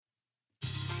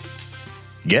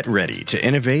Get ready to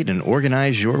innovate and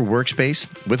organize your workspace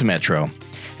with Metro.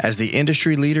 As the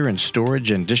industry leader in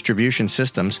storage and distribution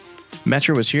systems,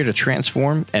 Metro is here to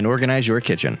transform and organize your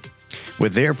kitchen.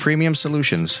 With their premium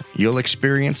solutions, you'll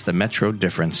experience the Metro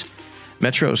difference.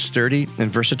 Metro's sturdy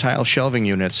and versatile shelving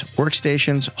units,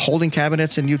 workstations, holding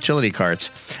cabinets, and utility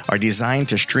carts are designed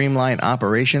to streamline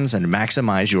operations and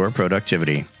maximize your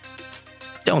productivity.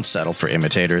 Don't settle for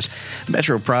imitators.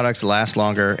 Metro products last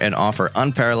longer and offer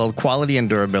unparalleled quality and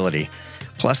durability.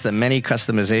 Plus, the many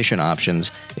customization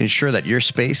options ensure that your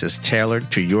space is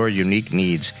tailored to your unique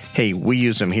needs. Hey, we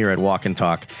use them here at Walk and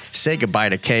Talk. Say goodbye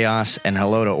to chaos and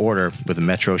hello to order with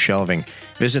Metro Shelving.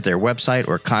 Visit their website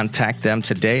or contact them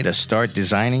today to start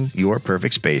designing your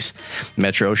perfect space.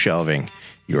 Metro Shelving,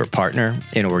 your partner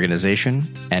in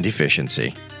organization and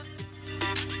efficiency.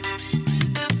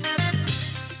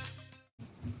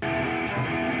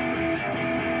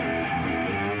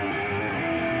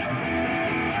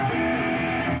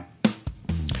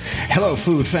 Hello,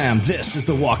 Food Fam. This is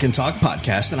the Walk and Talk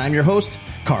podcast, and I'm your host,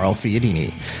 Carl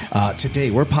Fiadini.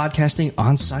 Today, we're podcasting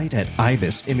on site at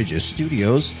Ibis Images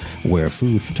Studios, where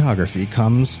food photography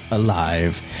comes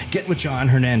alive. Get with John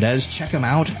Hernandez. Check him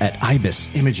out at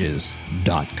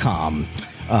ibisimages.com.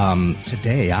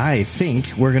 Today, I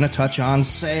think we're going to touch on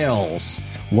sales.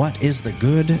 What is the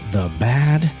good, the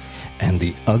bad, and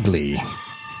the ugly?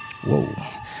 Whoa.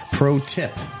 Pro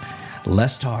tip.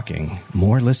 Less talking,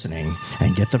 more listening,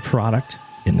 and get the product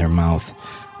in their mouth.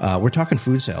 We're talking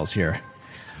food sales here.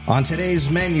 On today's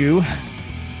menu,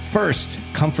 first,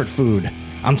 comfort food.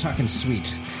 I'm talking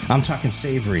sweet. I'm talking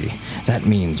savory. That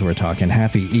means we're talking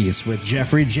Happy Eats with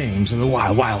Jeffrey James of the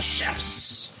Wild Wild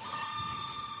Chefs.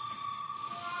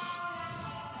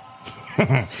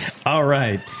 All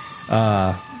right.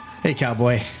 Hey,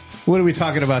 cowboy. What are we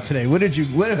talking about today? What did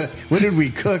we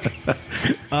cook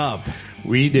up?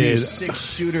 We did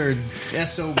 6-shooter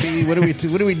SOB. What do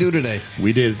we do today?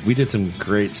 We did some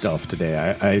great stuff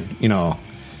today.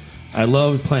 I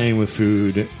love playing with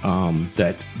food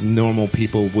that normal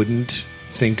people wouldn't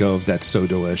think of. That's so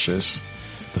delicious.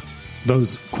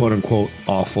 Those quote unquote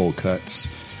awful cuts.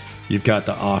 You've got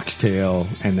the oxtail,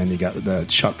 and then you got the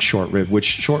chuck short rib, which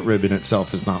short rib in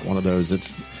itself is not one of those.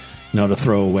 It's not to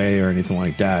throw away or anything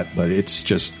like that, but it's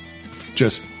just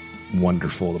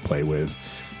wonderful to play with.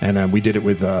 And we did it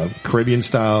with Caribbean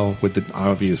style,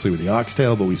 obviously with the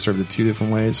oxtail, but we served it two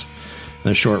different ways. And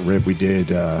the short rib, we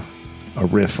did a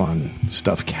riff on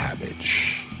stuffed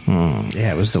cabbage.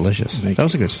 Yeah, it was delicious. That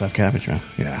was a good stuffed cabbage, man.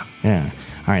 Yeah. All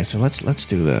right, so let's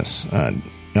do this.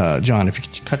 John, if you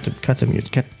could cut the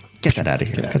music, get that out of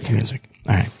here. Cut the music.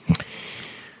 All right.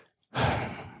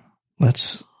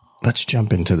 Let's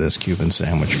jump into this Cuban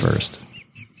sandwich first,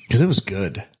 because it was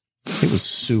good. It was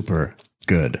super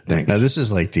good. Thanks. Now, this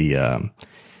is like the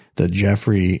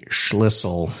Jeffrey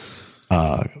Schlissel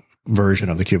version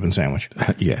of the Cuban sandwich.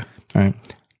 Yeah. All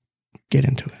right. Get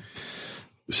into it.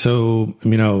 So,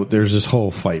 there's this whole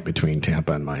fight between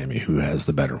Tampa and Miami, who has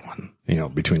the better one,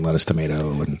 between lettuce,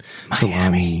 tomato, and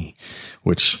salami,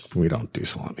 which we don't do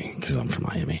salami because I'm from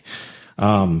Miami.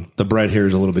 The bread here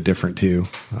is a little bit different too.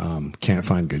 Can't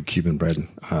find good Cuban bread.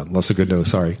 Less a good dough.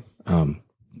 Sorry.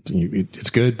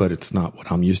 It's good, but it's not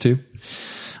what I'm used to.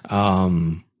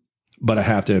 But I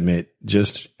have to admit,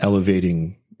 just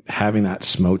having that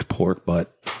smoked pork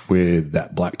butt with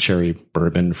that black cherry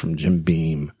bourbon from Jim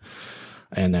Beam,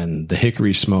 and then the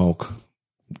hickory smoke.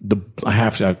 I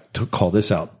have to call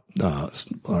this out.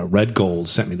 Red Gold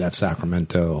sent me that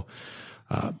Sacramento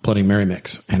Bloody Mary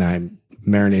mix, and I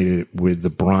marinated it with the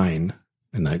brine,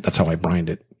 and that's how I brined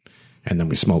it, and then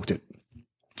we smoked it.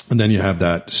 And then you have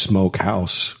that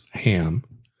smokehouse ham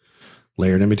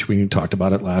layered in between. You talked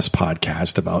about it last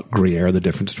podcast about Gruyere, the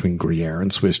difference between Gruyere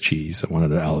and Swiss cheese. I wanted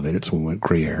to elevate it, so we went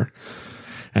Gruyere.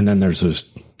 And then there's those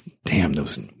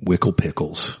Wickle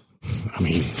pickles. I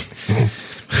mean, there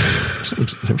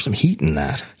was some heat in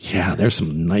that. Yeah, there's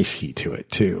some nice heat to it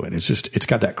too. And it's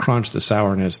got that crunch, the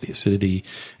sourness, the acidity,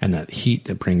 and that heat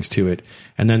that brings to it.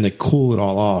 And then to cool it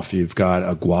all off, you've got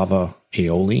a guava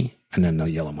aioli and then the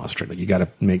yellow mustard. You got to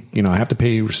make, I have to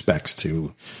pay respects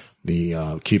to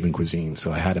the Cuban cuisine,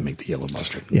 so I had to make the yellow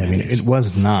mustard. Yeah, it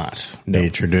was not a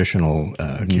traditional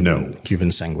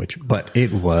Cuban sandwich, but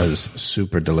it was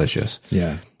super delicious.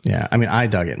 Yeah. Yeah, I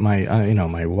dug it.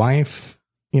 My wife,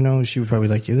 she would probably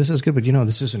like, this is good, but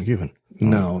this isn't Cuban.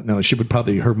 No,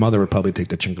 her mother would probably take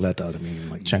the chancleta.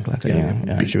 Chancleta,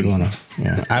 yeah. She would want to,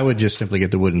 yeah. I would just simply get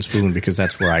the wooden spoon because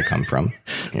that's where I come from.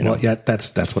 Well, yeah,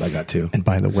 that's what I got too. And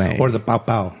by the way. Or the pow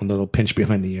pow, the little pinch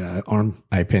behind the arm.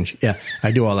 I pinch, yeah. I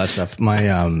do all that stuff.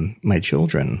 My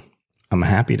children, I'm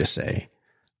happy to say,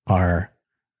 are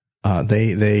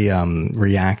They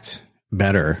react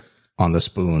better on the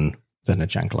spoon than a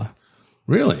chancla.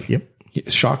 Really? Yep.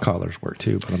 Shock collars work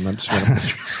too, but I'm not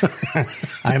just.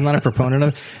 I'm not a proponent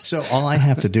of it. So all I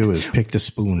have to do is pick the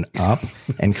spoon up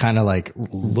and kind of like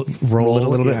roll it a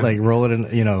little bit, like roll it in,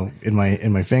 in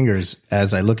my fingers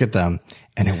as I look at them,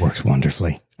 and it works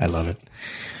wonderfully. I love it.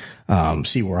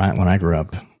 See, when I grew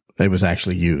up, it was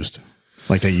actually used.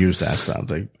 Like they use that stuff.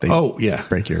 They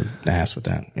break your ass with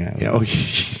that. Yeah.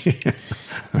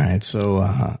 All right. So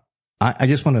I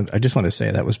just want to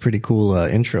say that was pretty cool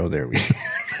intro there.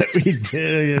 We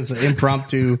did. It's an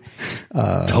impromptu.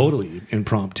 Totally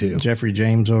impromptu. Jeffrey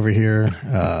James over here.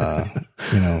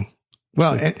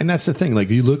 Well, and that's the thing.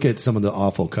 Like you look at some of the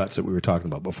awful cuts that we were talking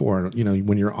about before.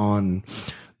 When you're on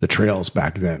the trails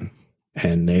back then,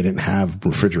 and they didn't have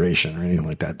refrigeration or anything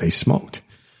like that, they smoked.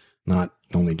 Not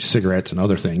only cigarettes and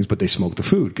other things, but they smoked the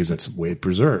food because that's the way it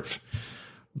preserved.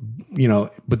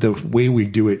 But the way we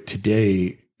do it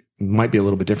today might be a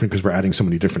little bit different because we're adding so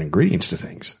many different ingredients to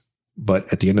things.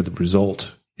 But at the end of the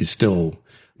result is still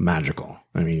magical.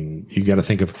 I mean, you got to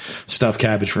think of stuffed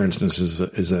cabbage, for instance,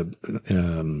 is a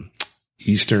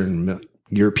Eastern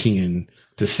European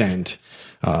descent.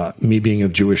 Me being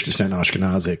of Jewish descent,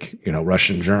 Ashkenazic,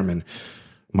 Russian, German.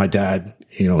 My dad,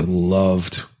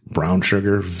 loved brown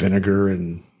sugar, vinegar,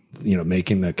 and,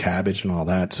 making the cabbage and all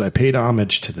that. So I paid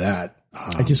homage to that.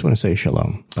 I just want to say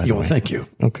shalom. Well, thank you.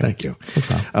 Okay. Thank you.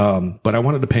 But I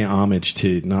wanted to pay homage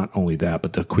to not only that,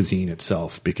 but the cuisine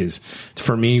itself, because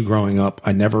for me growing up,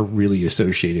 I never really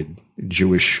associated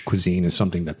Jewish cuisine as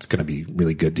something that's going to be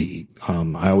really good to eat.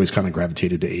 I always kind of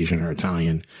gravitated to Asian or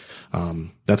Italian.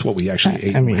 That's what we actually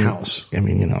ate in my house. I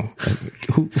mean,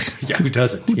 who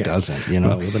doesn't? Who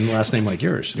doesn't, with a last name like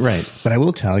yours. Right. But I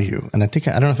will tell you, and I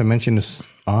don't know if I mentioned this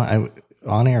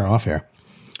on air or off air.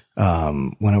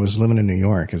 When I was living in New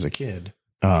York as a kid,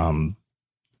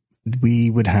 we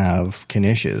would have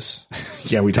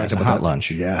knishes. Yeah, we talked about hot that.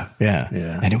 Lunch. Yeah.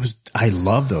 And I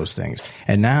love those things.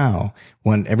 And now,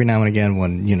 every now and again,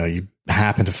 when, you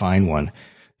happen to find one,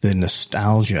 the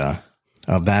nostalgia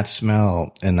of that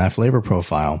smell and that flavor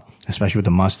profile, especially with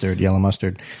the mustard, yellow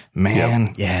mustard,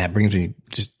 man, it brings me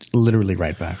just literally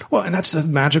right back. Well, and that's the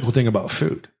magical thing about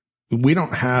food. We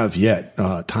don't have yet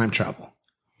time travel.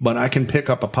 But I can pick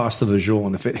up a pasta visual,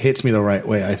 and if it hits me the right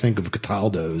way, I think of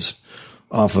Cataldo's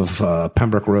off of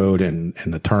Pembroke Road and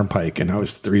the Turnpike, and I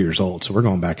was 3 years old, so we're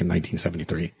going back in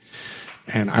 1973.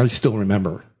 And I still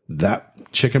remember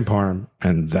that chicken parm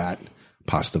and that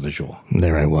pasta visual.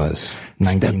 There I was.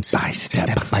 Step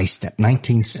by step.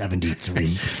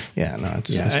 1973. Yeah, no,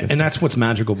 it's and that's what's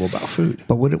magical about food.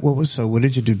 But what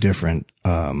did you do different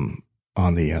on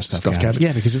the stuffed cabbage?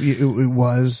 Yeah, because it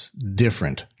was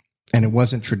different. And it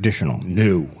wasn't traditional.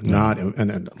 No, not.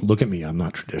 And look at me. I'm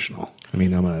not traditional. I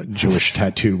mean, I'm a Jewish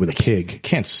tattoo with a pig.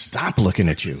 Can't stop looking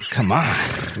at you. Come on.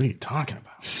 What are you talking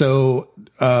about? So,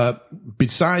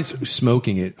 besides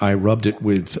smoking it, I rubbed it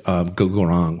with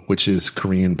gogorang, which is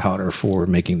Korean powder for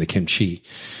making the kimchi.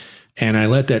 And I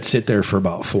let that sit there for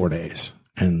about 4 days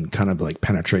and kind of like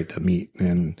penetrate the meat.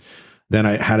 And then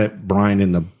I had it brined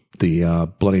in the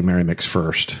Bloody Mary mix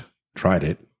first, tried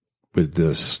it with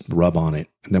this rub on it.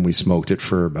 And then we smoked it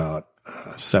for about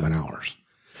 7 hours.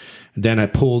 And then I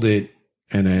pulled it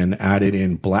and then added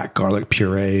in black garlic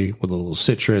puree with a little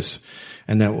citrus.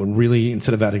 And that would really,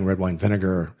 instead of adding red wine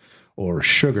vinegar or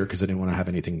sugar, because I didn't want to have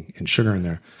anything in sugar in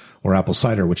there, or apple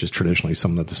cider, which is traditionally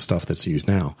some of the stuff that's used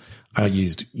now, I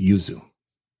used yuzu.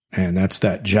 And that's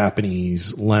that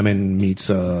Japanese lemon meets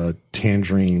a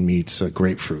tangerine meets a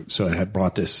grapefruit. So it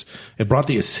brought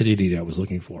the acidity that I was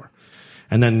looking for.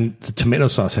 And then the tomato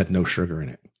sauce had no sugar in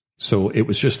it. So it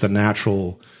was just the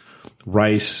natural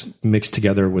rice mixed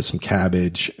together with some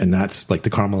cabbage. And that's like the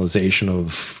caramelization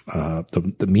of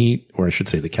the meat, or I should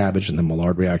say the cabbage, and the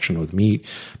Maillard reaction with meat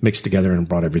mixed together and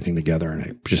brought everything together. And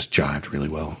it just jived really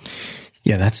well.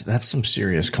 Yeah, that's some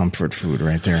serious comfort food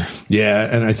right there.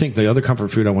 Yeah, and I think the other comfort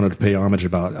food I wanted to pay homage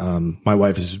about, my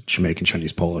wife is Jamaican,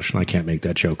 Chinese, Polish, and I can't make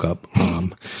that joke up.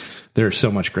 There's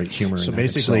so much great humor in that. So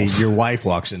basically, itself. your wife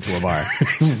walks into a bar.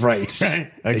 Right.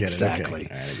 I get exactly. It.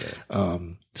 Okay. I get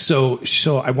it.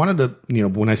 So I wanted to,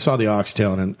 when I saw the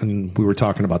oxtail, and we were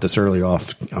talking about this early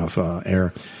off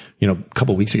air, a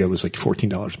couple of weeks ago, it was like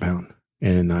 $14 a pound.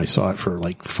 And I saw it for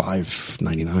like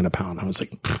 $5.99 a pound. I was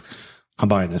like, I'm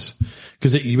buying this.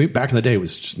 Because back in the day, it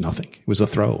was just nothing. It was a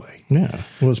throwaway. Yeah. Well,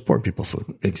 it was poor people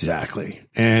food. Exactly.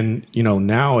 And,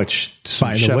 now it's...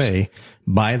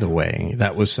 By the way,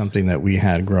 that was something that we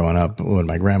had growing up when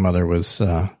my grandmother was,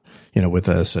 with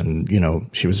us. And,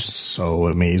 she was so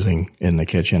amazing in the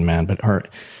kitchen, man. But her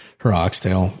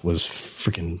oxtail was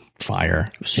freaking fire.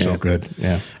 So good.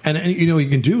 Yeah. And, you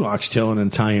can do oxtail in an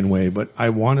Italian way, but I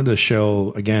wanted to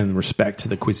show, again, respect to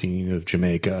the cuisine of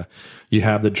Jamaica. You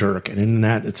have the jerk, and in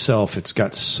that itself, it's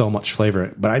got so much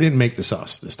flavor. But I didn't make the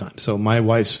sauce this time. So my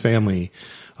wife's family,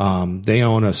 they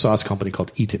own a sauce company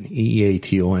called Eaton,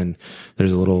 Eaton.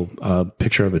 There's a little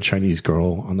picture of a Chinese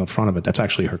girl on the front of it. That's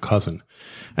actually her cousin.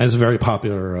 And it's a very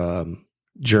popular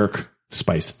jerk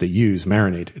spice that they use,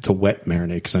 marinade. It's a wet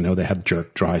marinade because I know they have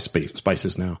jerk dry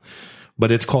spices now,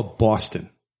 but it's called Boston,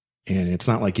 and it's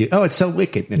not like it's so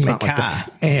wicked. It's not like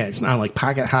that. Yeah, it's not like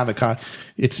pocket havoc.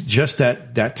 It's just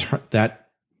that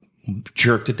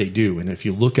jerk that they do, and if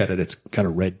you look at it, it's got a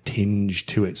red tinge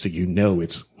to it, so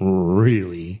it's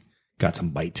really got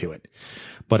some bite to it.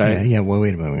 But well,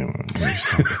 wait a minute.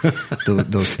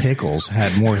 Those pickles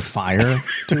had more fire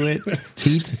to it,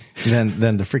 heat,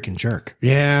 than the freaking jerk.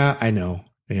 Yeah, I know.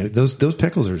 Yeah, those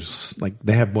pickles are like,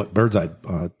 they have bird's eye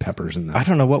peppers in them. I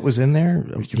don't know what was in there.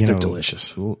 They're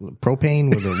delicious.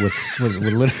 Propane with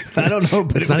I don't know,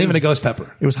 but it's not even a ghost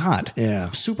pepper. It was hot.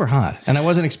 Yeah, super hot, and I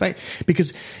wasn't expecting,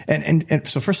 because and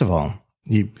so first of all,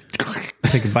 you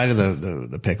take a bite of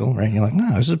the pickle, right? And you're like,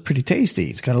 no, this is pretty tasty.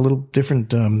 It's got a little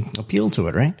different appeal to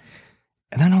it, right?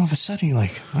 And then all of a sudden you're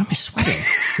like, why am I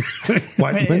sweating?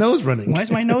 Why is my nose running? Why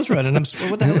is my nose running?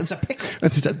 What the hell? It's a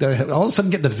pickle. All of a sudden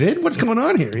get the vid? What's going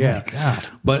on here? Yeah. Oh my God.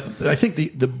 But I think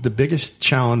the biggest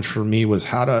challenge for me was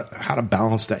how to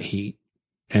balance that heat.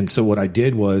 And so what I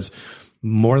did was,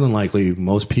 more than likely,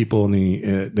 most people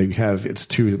it's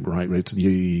two, right? It's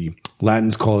the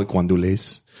Latins call it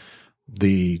guandules.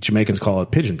 The Jamaicans call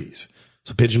it pigeon peas.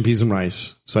 So pigeon peas and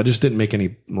rice. So I just didn't make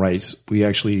any rice. We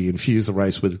actually infused the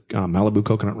rice with Malibu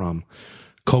coconut rum,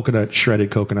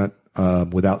 shredded coconut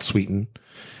without sweeten,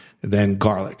 and then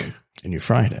garlic. And you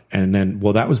fried it. And then,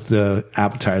 that was the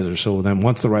appetizer. So then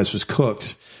once the rice was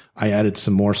cooked, I added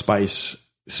some more spices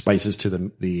to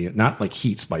the not like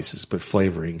heat spices, but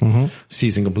flavoring. Mm-hmm.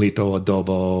 Season complito,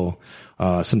 adobo,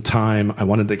 some thyme. I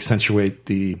wanted to accentuate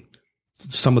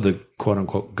some of the quote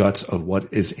unquote guts of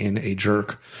what is in a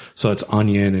jerk. So it's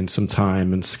onion and some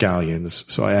thyme and scallions.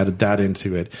 So I added that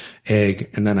into it, egg,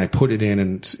 and then I put it in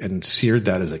and seared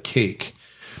that as a cake.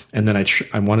 And then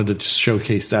I wanted to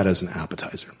showcase that as an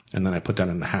appetizer. And then I put that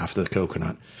in half of the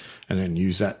coconut and then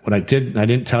use that. What I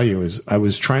didn't tell you is I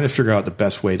was trying to figure out the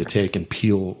best way to take and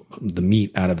peel the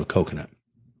meat out of a coconut.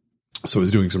 So I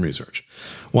was doing some research.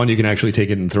 One, you can actually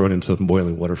take it and throw it into some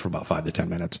boiling water for about 5 to 10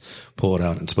 minutes, pull it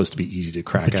out, and it's supposed to be easy to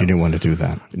crack out. But you didn't want to do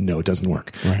that. No, it doesn't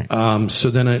work. Right. So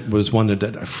then it was one that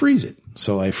I freeze it.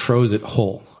 So I froze it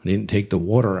whole. I didn't take the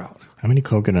water out. How many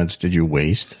coconuts did you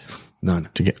waste? None.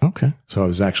 Okay. So it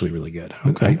was actually really good.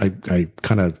 Okay. I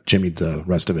kind of jimmied the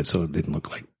rest of it so it didn't look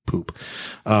like poop.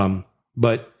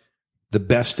 But the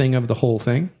best thing of the whole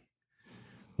thing,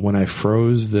 when I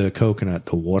froze the coconut,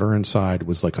 the water inside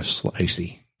was like a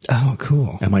slicey. Oh,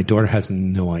 cool. And my daughter has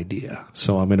no idea.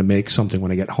 So I'm going to make something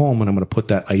when I get home, and I'm going to put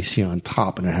that icy on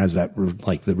top, and it has that,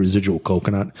 like, the residual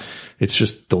coconut. It's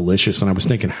just delicious. And I was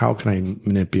thinking, how can I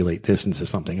manipulate this into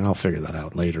something? And I'll figure that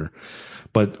out later.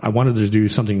 But I wanted to do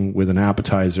something with an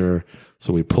appetizer.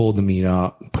 So we pulled the meat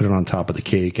out, put it on top of the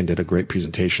cake, and did a great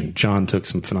presentation. John took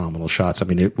some phenomenal shots. I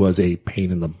mean, it was a pain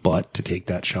in the butt to take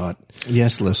that shot.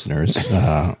 Yes, listeners.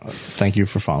 Thank you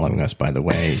for following us, by the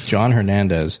way. John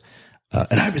Hernandez, at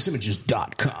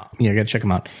ibisimages.com. Yeah, I got to check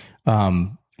him out.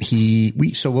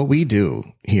 So what we do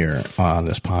here on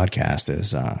this podcast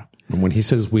is, and when he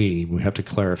says we have to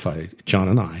clarify John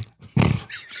and I.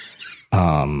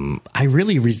 I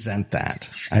really resent that.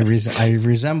 I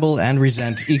resemble and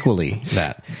resent equally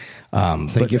that.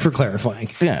 Thank you for clarifying.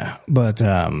 Yeah. But,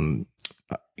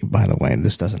 by the way,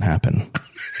 this doesn't happen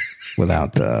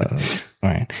without, all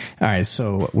right.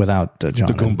 So without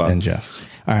John and Jeff.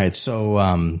 All right.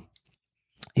 So,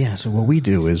 so what we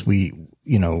do is we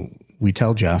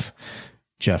tell Jeff,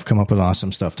 come up with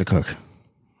awesome stuff to cook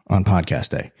on podcast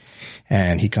day.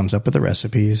 And he comes up with the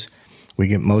recipes.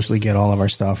 We mostly get all of our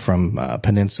stuff from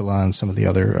Peninsula and some of the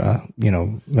other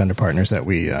vendor partners that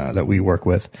we work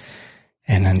with.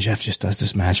 And then Jeff just does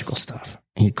this magical stuff.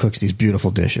 He cooks these beautiful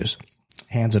dishes,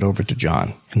 hands it over to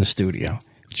John in the studio.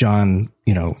 John,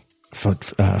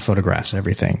 photographs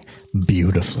everything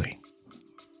beautifully.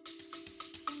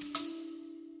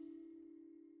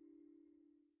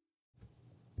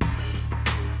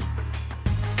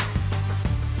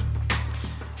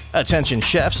 Attention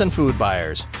chefs and food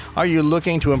buyers. Are you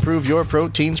looking to improve your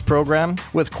proteins program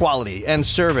with quality and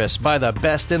service by the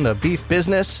best in the beef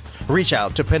business? Reach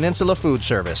out to Peninsula Food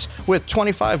Service. With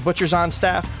 25 butchers on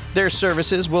staff, their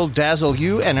services will dazzle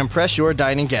you and impress your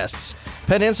dining guests.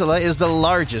 Peninsula is the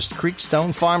largest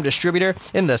Creekstone farm distributor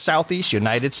in the southeast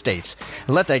United States.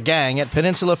 Let the gang at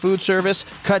Peninsula Food Service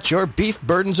cut your beef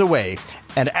burdens away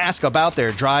and ask about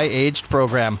their dry-aged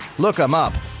program. Look them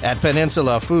up at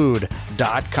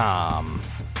peninsulafood.com.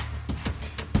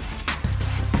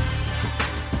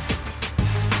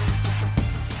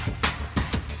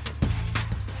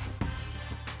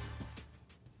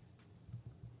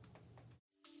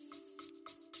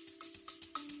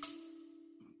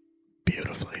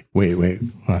 Beautifully. Wait.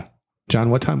 Huh.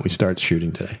 John, what time we start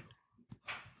shooting today?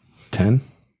 10?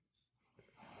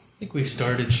 I think we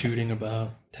started shooting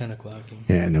about 10 o'clock.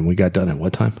 Yeah, and then we got done at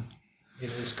what time? It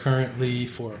is currently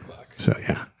 4 o'clock. So,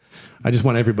 yeah. I just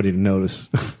want everybody to notice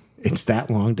it's that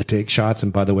long to take shots.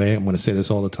 And by the way, I'm going to say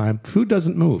this all the time. Food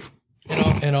doesn't move.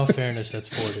 In all fairness, that's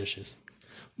 4 dishes.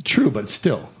 True, but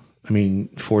still. I mean,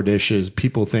 4 dishes.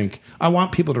 People think, I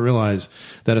want people to realize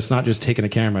that it's not just taking a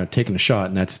camera, taking a shot,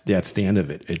 and that's the end of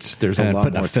it. There's a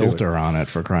lot more a filter on it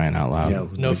for crying out loud. Yeah,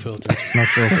 no filters. No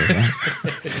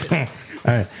filters. Huh?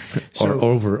 All right. So,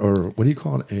 or what do you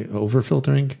call it? Over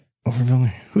filtering?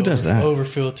 Overfiltering. Who does that? Over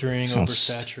filtering,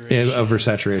 oversaturation. Yeah,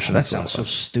 oversaturation. That sounds so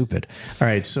stupid. All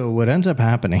right. So what ends up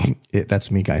happening?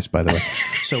 That's me, guys. By the way.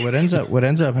 So what ends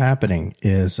up happening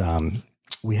is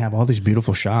we have all these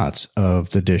beautiful shots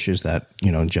of the dishes that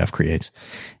Jeff creates,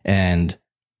 and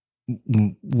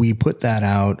we put that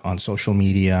out on social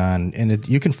media, and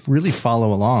you can really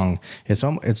follow along. It's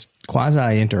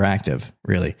quasi interactive,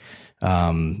 really.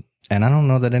 And I don't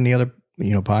know that any other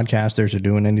podcasters are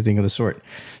doing anything of the sort.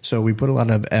 So we put a lot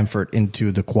of effort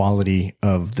into the quality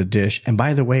of the dish. And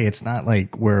by the way, it's not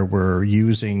like where we're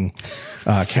using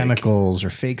chemicals or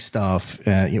fake stuff.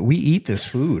 We eat this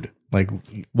food. Like,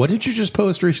 what did you just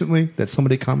post recently that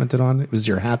somebody commented on? It was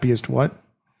your happiest what?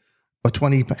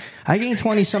 I gained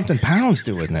 20 something pounds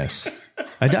doing this.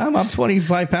 I'm up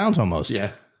 25 pounds almost.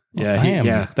 Yeah.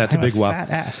 Yeah, that's a big whoop. Fat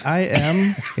ass. I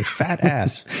am a fat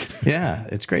ass. Yeah,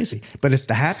 it's crazy, but it's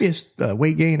the happiest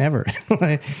weight gain ever.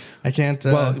 I can't.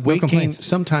 Weight gain.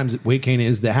 Sometimes weight gain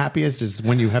is the happiest. Is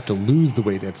when you have to lose the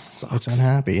weight. That sucks. It's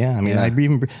unhappy. Yeah, I mean, I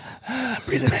even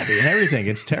breathing heavy and everything.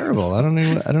 It's terrible. I don't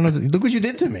know. Look what you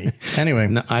did to me. Anyway,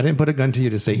 no, I didn't put a gun to you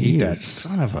to say eat that.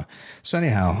 Son of a. So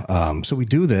anyhow, so we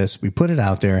do this. We put it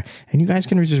out there, and you guys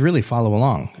can just really follow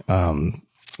along.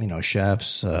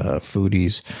 Chefs,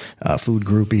 foodies, food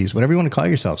groupies, whatever you want to call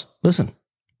yourselves. Listen,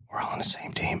 we're all on the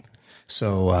same team.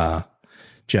 So,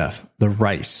 Jeff, the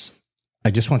rice, I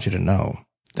just want you to know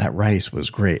that rice was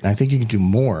great. And I think you can do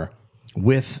more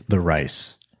with the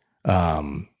rice,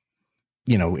 in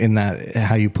that,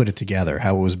 how you put it together,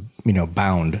 how it was,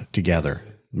 bound together.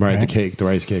 Right, the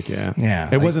rice cake, yeah.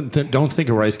 Yeah. It wasn't, don't think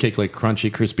of rice cake like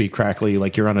crunchy, crispy, crackly,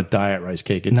 like you're on a diet rice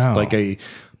cake. It's like a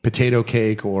potato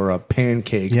cake or a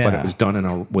pancake, but it was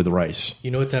done with rice. You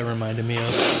know what that reminded me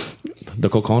of? The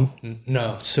cocon?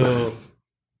 No. So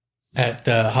at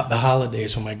the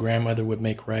holidays when my grandmother would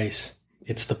make rice,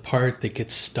 it's the part that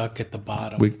gets stuck at the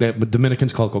bottom.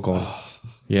 Dominicans call it cocon.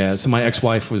 Yeah, so my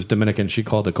ex-wife was Dominican. She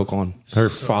called it cocon. Her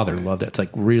father loved it. It's like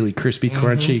really crispy,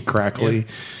 crunchy, crackly. Yep.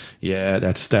 Yeah,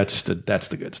 that's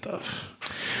the good stuff.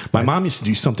 My mom used to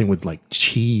do something with like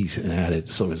cheese and add it,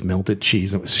 so it was melted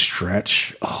cheese and it was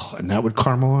stretch. Oh, and that would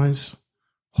caramelize.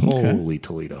 Okay. Holy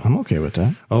Toledo! I'm okay with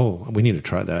that. Oh, we need to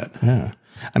try that. Yeah,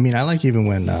 I mean, I like even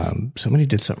when somebody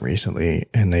did something recently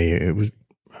and I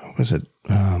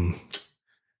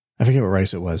forget what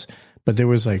rice it was, but there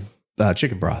was like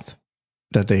chicken broth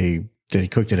that they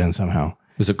cooked it in somehow.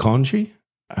 Was it congee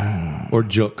or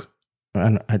juk?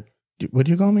 What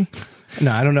do you call me?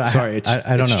 No, I don't know. Sorry,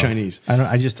 I don't know. Chinese. I don't.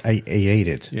 I ate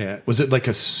it. Yeah. Was it like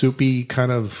a soupy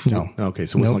kind of? No. Okay,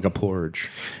 so it wasn't like a porridge.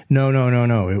 No.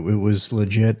 It was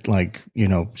legit, like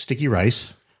sticky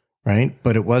rice, right?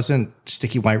 But it wasn't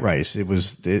sticky white rice. It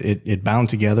was it bound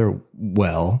together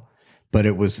well, but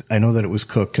it was. I know that it was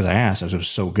cooked because I asked. It was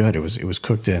so good. It was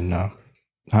cooked in. Huh?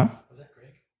 Was that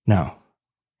Greg? No.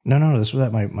 This was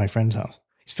at my friend's house.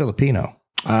 He's Filipino.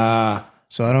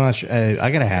 So I don't know. I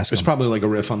gotta ask. It's probably like a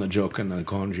riff on the juk and the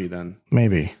congee then.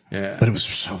 Maybe. Yeah. But it was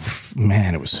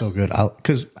it was so good.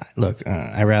 Because look,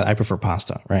 I prefer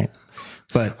pasta, right?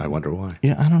 But I wonder why.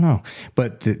 Yeah, I don't know.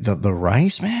 But the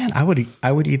rice, man, I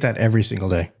would eat that every single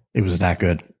day. It was that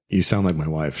good. You sound like my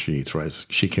wife. She eats rice.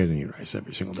 She can eat rice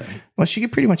every single day. Well, she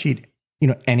could pretty much eat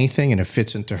anything, and it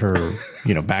fits into her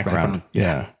background.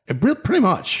 Yeah. Pretty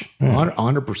much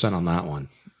 100% on that one.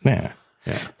 Yeah.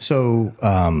 So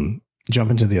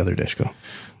jump into the other dish. Go.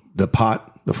 The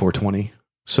pot, the 420.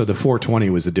 So the 420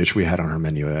 was the dish we had on our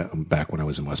menu back when I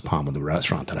was in West Palm with the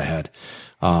restaurant that I had.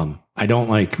 I don't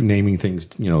like naming things,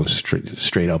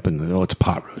 straight up and it's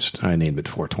pot roast. I named it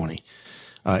 420.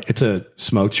 It's a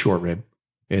smoked short rib.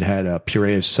 It had a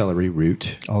puree of celery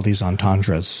root. All these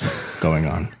entendres going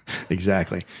on.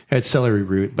 Exactly. It had celery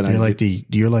root, but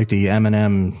you're like the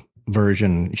M&M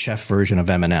version, chef version of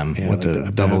M&M with like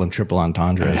the double and triple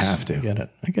entendres. I have to. I get it.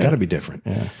 Got to be different.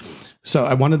 Yeah. So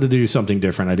I wanted to do something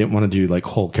different. I didn't want to do like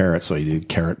whole carrots. So I did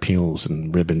carrot peels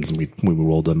and ribbons, and we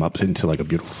rolled them up into like a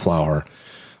beautiful flower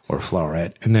or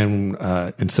flowerette. And then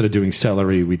instead of doing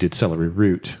celery, we did celery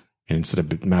root. And instead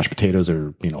of mashed potatoes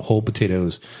or, whole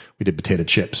potatoes, we did potato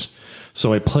chips.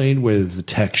 So I played with the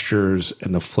textures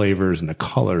and the flavors and the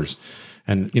colors.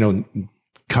 And,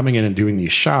 coming in and doing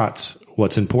these shots,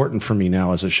 what's important for me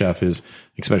now as a chef is,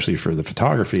 especially for the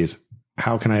photography, is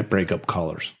how can I break up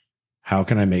colors? How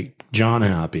can I make John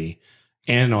happy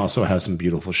and also have some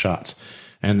beautiful shots?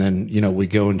 And then, we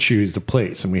go and choose the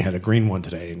plates, and we had a green one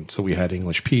today. And so we had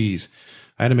English peas.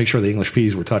 I had to make sure the English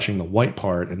peas were touching the white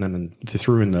part, and then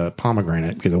threw in the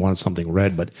pomegranate because I wanted something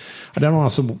red. But I don't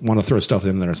also want to throw stuff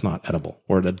in there that's not edible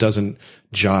or that doesn't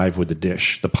jive with the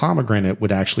dish. The pomegranate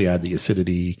would actually add the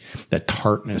acidity, that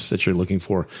tartness that you're looking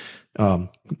for.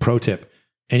 Pro tip,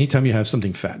 anytime you have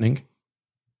something fattening,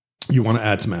 you want to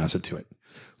add some acid to it.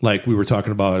 Like we were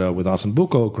talking about with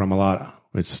Osambuco Gremolata.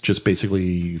 It's just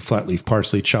basically flat leaf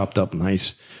parsley chopped up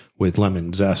nice with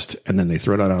lemon zest, and then they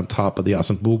throw it out on top of the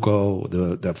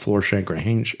Osambuco, the floor shank or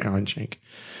hind shank.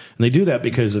 And they do that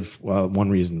because of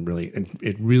one reason, really.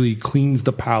 It really cleans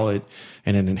the palate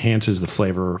and it enhances the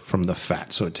flavor from the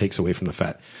fat, so it takes away from the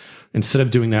fat. Instead of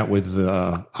doing that with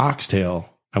oxtail,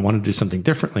 I wanted to do something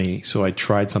differently, so I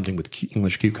tried something with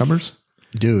English cucumbers.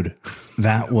 Dude,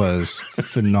 that was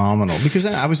phenomenal because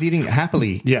I was eating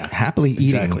happily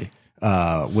eating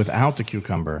without the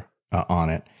cucumber on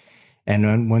it. And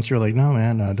then once you're like, no,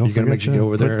 man, don't forget make sure you go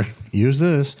over there. Use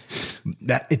this.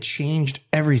 That it changed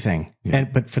everything,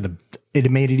 but it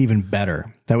made it even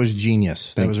better. That was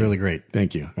genius. That was really great.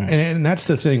 Thank you. Right. And that's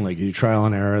the thing. Like you trial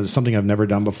and error. It's something I've never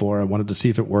done before. I wanted to see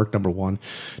if it worked. Number one.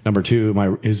 Number two,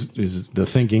 is the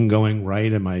thinking going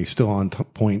right? Am I still on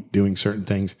point doing certain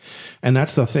things? And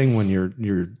that's the thing when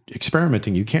you're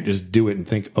experimenting. You can't just do it and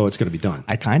think, oh, it's going to be done.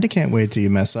 I kind of can't wait till you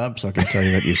mess up so I can tell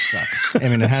you that you suck. I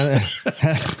mean, it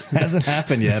hasn't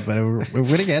happened yet, but we're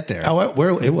going to get there. Oh, it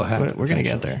will happen. We're going to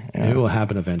get there. Yeah. It will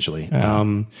happen eventually.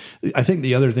 I think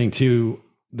the other thing too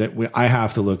that I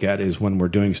have to look at is when we're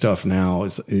doing stuff now,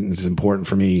 it's important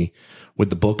for me with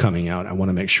the book coming out. I want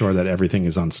to make sure that everything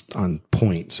is on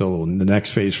point. So the next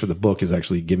phase for the book is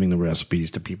actually giving the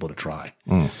recipes to people to try.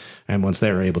 And once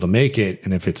they're able to make it,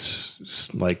 and if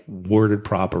it's like worded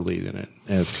properly, then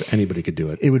if anybody could do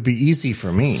it, it would be easy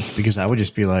for me because I would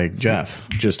just be like, Jeff,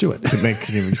 just do it.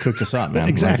 Cook this up, man.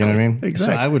 Exactly. Like, you know what I mean?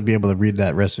 Exactly. So I would be able to read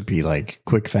that recipe like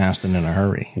quick, fast, and in a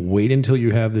hurry. Wait until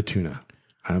you have the tuna.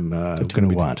 I'm going to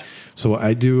be what? So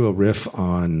I do a riff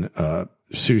on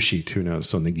sushi tuna,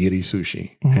 so nigiri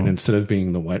sushi. And instead of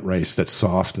being the white rice that's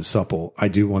soft and supple, I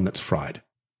do one that's fried.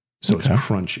 So it's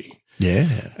crunchy.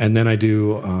 Yeah. And then I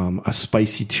do a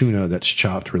spicy tuna that's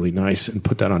chopped really nice and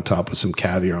put that on top with some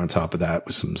caviar on top of that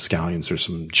with some scallions or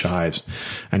some chives,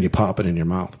 and you pop it in your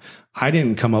mouth. I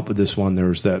didn't come up with this one. There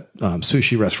was that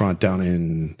sushi restaurant down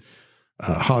in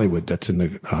Hollywood that's in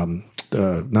the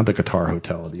not the Qatar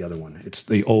Hotel, the other one. It's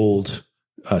the old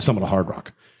Summit of Hard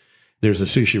Rock. There's a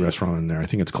sushi restaurant in there. I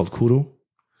think it's called Kuru.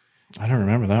 I don't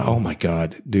remember that. Oh my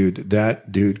God, dude.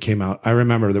 That dude came out. I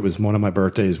remember there was one of my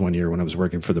birthdays one year when I was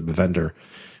working for the vendor,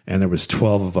 and there was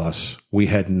 12 of us. We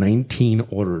had 19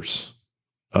 orders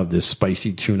of this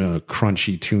spicy tuna,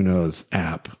 crunchy tuna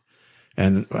app.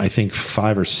 And I think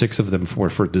 5 or 6 of them were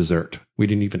for dessert. We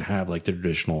didn't even have like the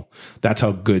traditional. That's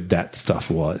how good that stuff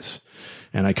was.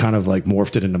 And I kind of like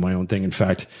morphed it into my own thing. In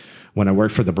fact, when I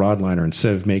worked for the Broadliner,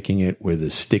 instead of making it with a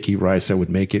sticky rice, I would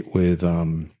make it with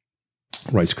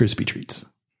Rice Krispie treats.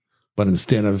 But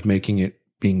instead of making it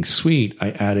being sweet,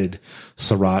 I added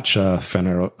sriracha,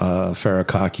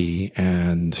 furikake,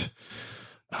 and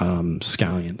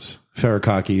scallions.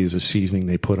 Furikake is a seasoning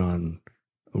they put on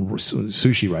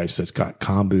sushi rice that's got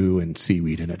kombu and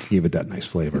seaweed in it to give it that nice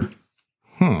flavor.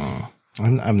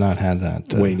 I've not had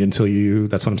that. Wait until you,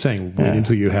 that's what I'm saying. Wait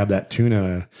until you have that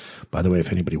tuna. By the way,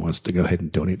 if anybody wants to go ahead and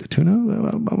donate the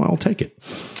tuna, I'll take it.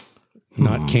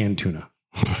 Not canned tuna.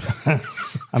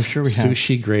 I'm sure we have.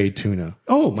 Sushi grade tuna.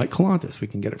 Oh, Mike Colantis. We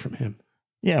can get it from him.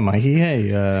 Yeah, Mikey.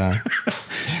 Hey, I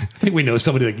think we know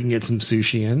somebody that can get some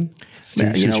sushi in.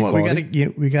 You know what?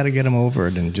 We got to get him over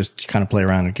it and just kind of play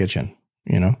around in the kitchen,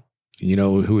 you know? You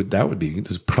know who that would be?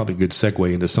 There's probably a good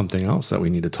segue into something else that we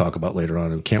need to talk about later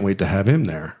on. And can't wait to have him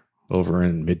there over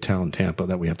in Midtown Tampa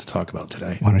that we have to talk about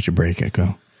today. Why don't you break it?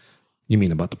 Go. You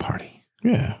mean about the party?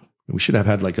 Yeah. We should have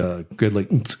had like a good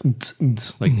like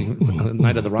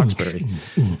Night of the Roxbury.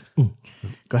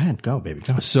 Go ahead, go baby.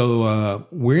 Go. So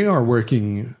we are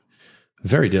working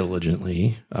very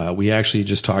diligently. We actually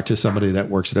just talked to somebody that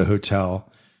works at a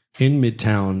hotel in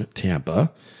Midtown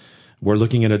Tampa. We're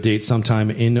looking at a date sometime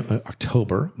in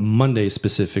October, Monday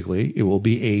specifically. It will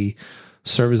be a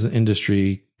service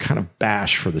industry kind of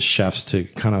bash for the chefs to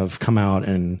kind of come out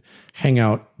and hang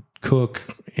out, cook,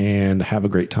 and have a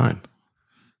great time.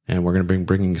 And we're going to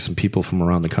bringing some people from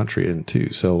around the country in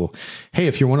too. So, hey,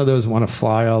 if you're one of those who want to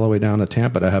fly all the way down to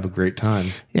Tampa to have a great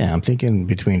time. Yeah, I'm thinking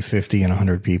between 50 and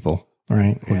 100 people,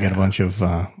 right? We'll get a bunch of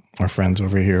our friends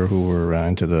over here who are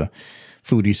into the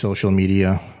foodie social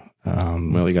media.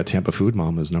 Well, you got Tampa Food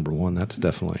Mom as number one. That's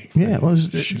definitely. Yeah, well,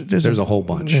 there's a whole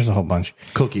bunch. There's a whole bunch.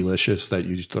 Cookielicious that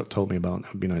you told me about.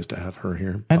 That would be nice to have her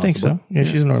here. I think so. Yeah,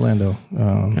 she's in Orlando.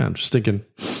 Yeah, I'm just thinking.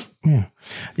 Yeah.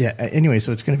 Anyway,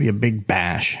 so it's going to be a big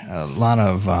bash. A lot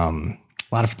of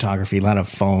photography, a lot of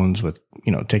phones with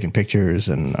taking pictures,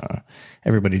 and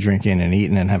everybody drinking and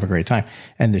eating and have a great time.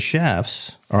 And the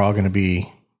chefs are all going to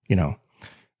be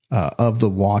of the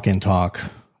Walk and Talk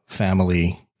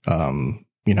family.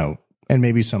 And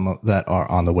maybe some that are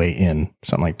on the way in,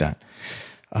 something like that.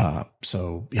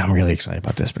 So yeah, I'm really excited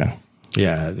about this, man.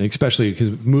 Yeah, especially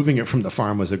because moving it from the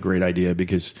farm was a great idea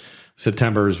because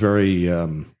September is very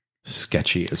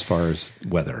sketchy as far as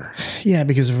weather. Yeah,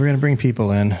 because if we're going to bring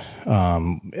people in,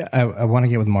 I want to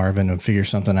get with Marvin and figure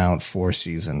something out for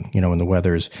season, when the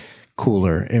weather's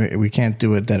cooler. We can't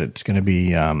do it that it's going to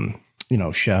be,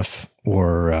 chef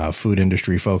or food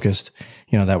industry focused,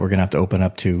 that we're going to have to open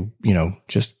up to,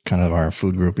 just kind of our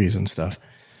food groupies and stuff.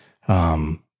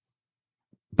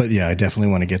 But yeah, I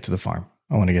definitely want to get to the farm.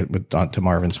 I want to get to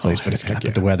Marvin's place, but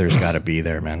the weather's got to be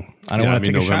there, man. I don't want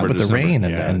to take a shot with the rain.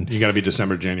 And you got to be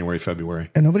December, January, February.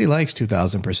 And nobody likes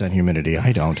 2,000% humidity.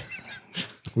 I don't.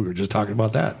 We were just talking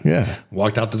about that. Yeah.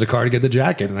 Walked out to the car to get the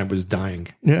jacket and I was dying.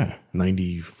 Yeah.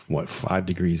 5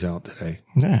 degrees out today.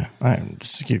 Yeah.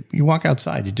 You walk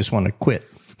outside, you just want to quit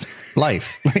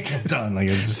life. Like, I'm done. Like,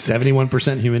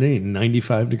 71% humidity,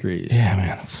 95 degrees. Yeah,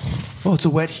 man. Oh, it's a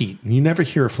wet heat. You never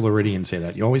hear a Floridian say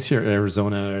that. You always hear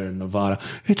Arizona or Nevada.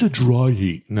 It's a dry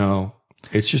heat. No,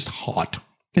 it's just hot.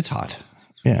 It's hot.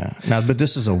 Yeah. Now, but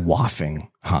this is a wafting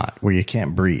hot where you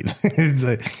can't breathe. It's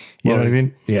like, you know what I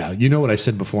mean? Yeah. You know what I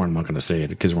said before. I'm not going to say it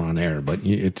because we're on air, but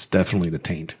it's definitely the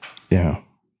taint. Yeah.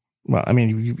 Well, I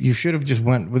mean, you should have just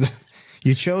went with,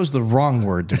 you chose the wrong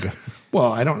word to go.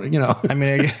 Well, I don't, I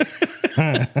mean,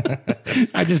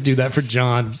 I just do that for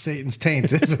John. Satan's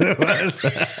taint is what it was.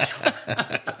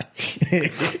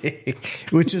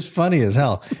 Which is funny as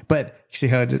hell. But see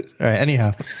how it is? All right,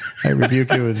 anyhow, I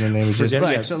rebuke you in the name of Jesus. All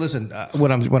right, so listen,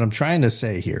 what I'm trying to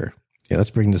say here. Yeah,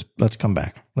 let's come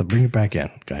back. Let's bring it back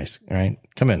in, guys. All right.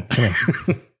 Come in.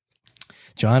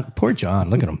 John, poor John.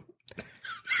 Look at him.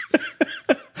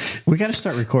 We got to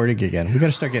start recording again. We got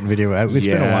to start getting video. It's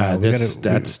been a while.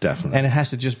 That's definitely. And it has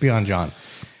to just be on John.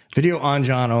 Video on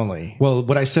John only. Well,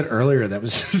 what I said earlier, that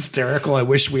was hysterical. I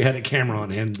wish we had a camera on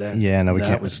him then. Yeah, no, we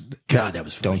can't. God, that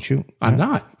was funny. Don't you? I'm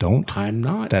not. Don't. I'm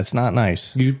not. That's not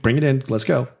nice. You bring it in. Let's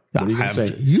go. What are you going to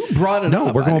say? You brought it up.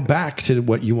 No, we're going back to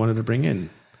what you wanted to bring in.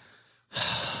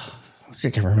 I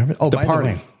can't remember. Oh, by the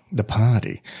way, the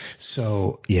party.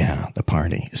 So, yeah, the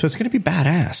party. So it's going to be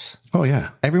badass. Oh, yeah.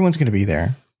 Everyone's going to be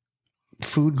there.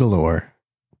 Food galore.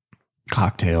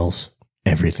 Cocktails.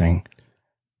 Everything.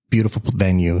 Beautiful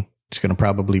venue. It's going to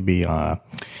probably be a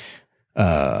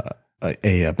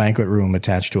banquet room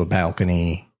attached to a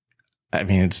balcony. I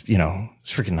mean, it's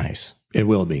freaking nice. It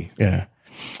will be. Yeah.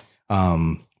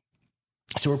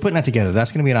 So we're putting that together.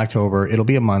 That's going to be in October. It'll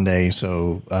be a Monday.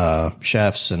 So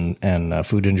chefs and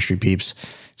food industry peeps,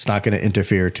 it's not going to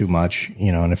interfere too much,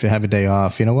 and if you have a day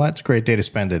off, you know what? It's a great day to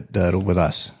spend it with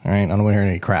us. All right. I don't want to hear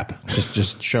any crap.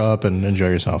 Just show up and enjoy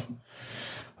yourself.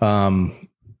 All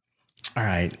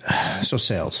right. So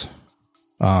sales.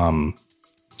 John,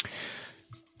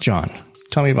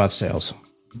 tell me about sales.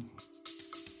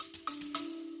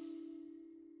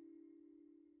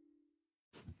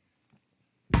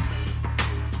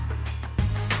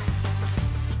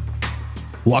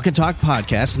 Walk and Talk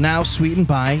podcast, now sweetened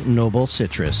by Noble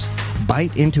Citrus.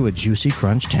 Bite into a juicy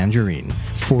crunch tangerine,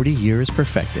 40 years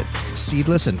perfected,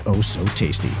 seedless and oh so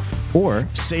tasty. Or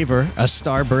savor a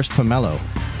starburst pomelo,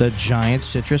 the giant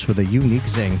citrus with a unique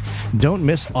zing. Don't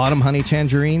miss autumn honey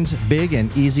tangerines, big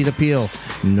and easy to peel.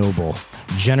 Noble,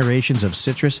 generations of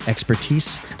citrus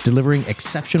expertise, delivering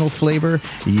exceptional flavor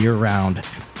year-round.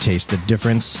 Taste the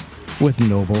difference with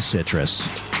Noble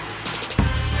Citrus.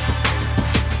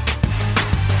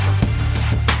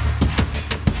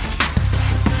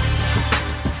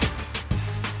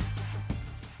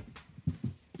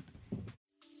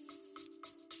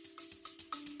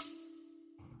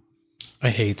 I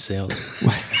hate sales.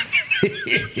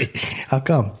 How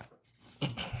come?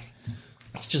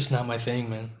 It's just not my thing,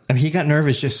 man. And he got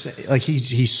nervous, just like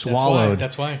he swallowed.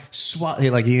 That's why.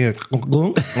 Like he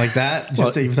like that.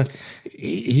 Just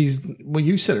He's well.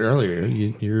 You said earlier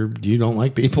you don't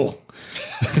like people.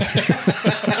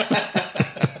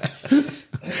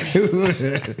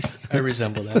 I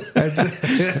resemble that.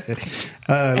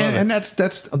 And that's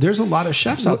there's a lot of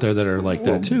chefs out there that are like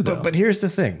that too, though. But here's the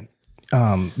thing,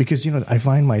 because I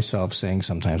find myself saying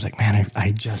sometimes like, man,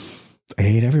 I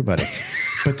hate everybody.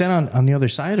 But then on the other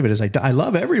side of it is I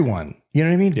love everyone. You know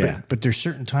what I mean? Yeah. But there's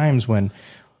certain times when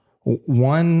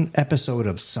one episode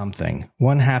of something,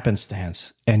 one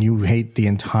happenstance, and you hate the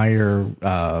entire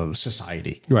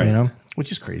society. Right. You know,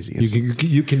 which is crazy.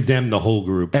 You condemn the whole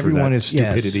group. Everyone for that is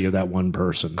stupidity of that one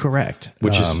person. Correct.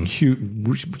 Which is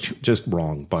huge, just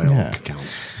wrong by all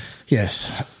accounts.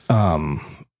 Yes.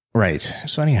 Right.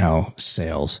 So anyhow,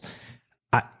 sales.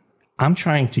 I'm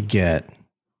trying to get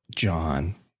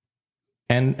John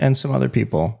and some other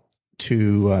people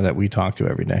to that we talk to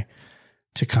every day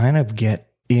to kind of get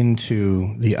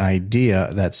into the idea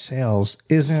that sales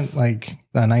isn't like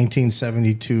a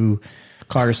 1972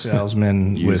 car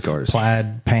salesman with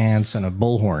plaid pants and a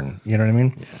bullhorn. You know what I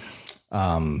mean?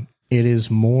 Yeah. It is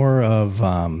more of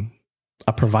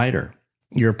a provider.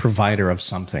 You're a provider of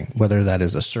something, whether that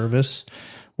is a service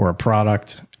or a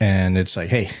product. And it's like,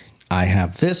 hey, I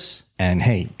have this, and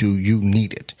hey, do you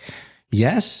need it?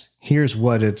 Yes. Here's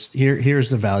what it's here.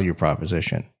 Here's the value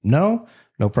proposition. No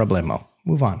problemo.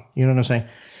 Move on. You know what I'm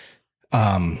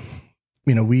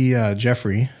saying? We,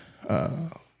 Jeffrey,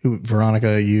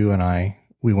 Veronica, you and I,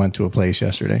 we went to a place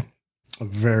yesterday, a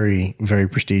very, very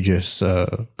prestigious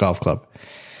golf club.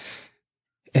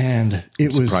 And it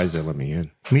was surprised they let me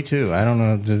in. Me too. I don't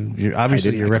know.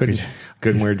 Obviously, your reputation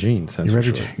couldn't wear jeans. That's for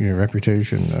sure. Your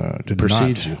reputation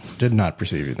did not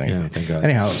perceive you. Thank God.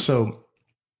 Anyhow, so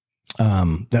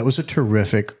that was a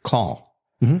terrific call.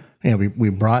 Mm-hmm. We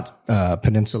brought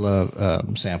Peninsula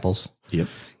samples. Yep.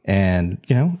 And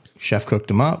chef cooked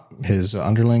them up. His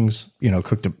underlings,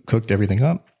 cooked everything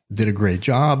up. Did a great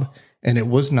job. And it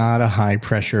was not a high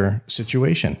pressure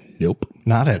situation. Nope.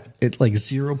 Not at like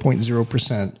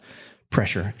 0.0%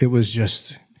 pressure. It was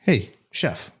just, hey,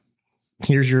 chef,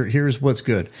 here's what's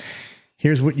good.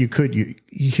 Here's what you could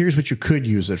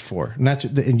use it for.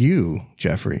 And you,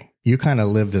 Jeffrey, you kind of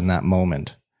lived in that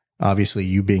moment. Obviously,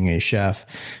 you being a chef,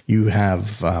 you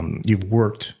have you've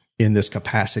worked in this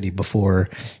capacity before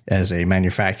as a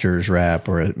manufacturer's rep,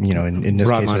 or in this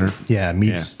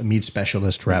case, meat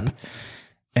specialist rep. Mm-hmm.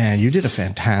 And you did a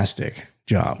fantastic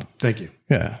job. Thank you.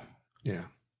 Yeah. Yeah.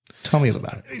 Tell me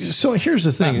about it. So here's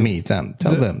the thing. Not me, them.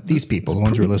 Tell them, these people, the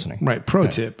ones who are listening. Right. Pro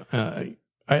tip.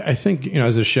 I think,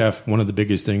 as a chef, one of the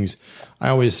biggest things I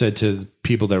always said to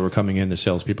people that were coming in, the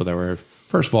salespeople that were,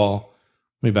 first of all,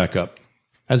 let me back up.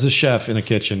 As a chef in a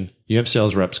kitchen, you have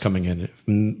sales reps coming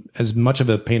in. As much of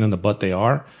a pain in the butt they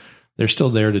are, they're still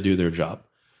there to do their job.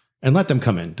 And let them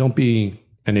come in. Don't be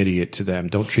an idiot to them.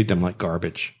 Don't treat them like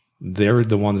garbage. They're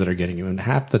the ones that are getting you. And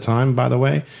half the time, by the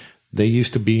way, they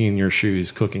used to be in your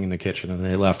shoes cooking in the kitchen and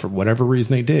they left for whatever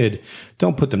reason they did.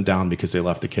 Don't put them down because they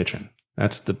left the kitchen.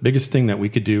 That's the biggest thing that we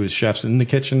could do as chefs in the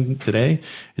kitchen today,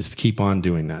 is to keep on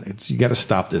doing that. You got to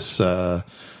stop this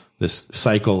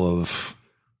cycle of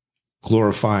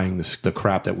glorifying the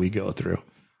crap that we go through.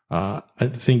 I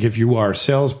think if you are a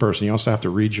salesperson, you also have to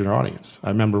read your audience. I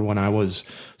remember when I was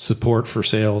support for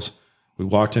sales, we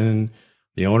walked in,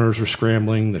 the owners were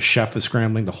scrambling, the chef is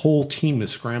scrambling, the whole team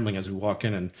is scrambling as we walk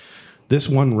in. And this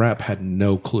one rep had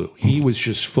no clue. He was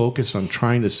just focused on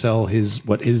trying to sell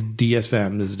what his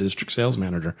DSM, his district sales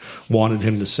manager, wanted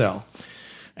him to sell.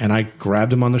 And I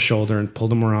grabbed him on the shoulder and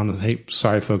pulled him around and said, hey,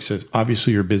 sorry, folks,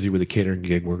 obviously you're busy with a catering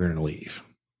gig. We're going to leave.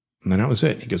 And then that was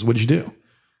it. He goes, what'd you do? I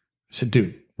said,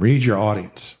 dude, read your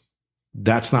audience.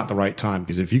 That's not the right time,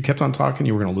 because if you kept on talking,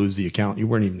 you were going to lose the account. You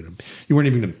weren't even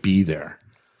going to be there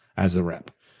as a rep.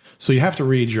 So you have to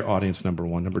read your audience, number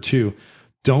one. Number two,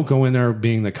 don't go in there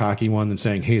being the cocky one and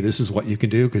saying, hey, this is what you can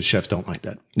do, because chefs don't like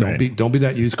that. Don't be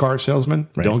that used car salesman.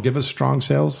 Right. Don't give us strong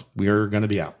sales. We are going to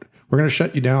be out. We're going to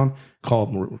shut you down,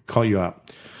 call you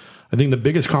out. I think the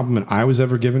biggest compliment I was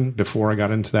ever given before I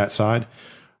got into that side,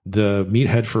 the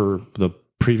meathead for the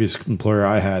previous employer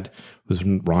I had was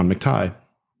Ron McTighe.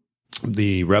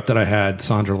 The rep that I had,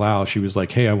 Sandra Lau, she was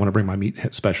like, hey, I want to bring my meat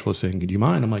specialist in. Do you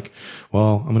mind? I'm like,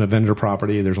 well, I'm going to vendor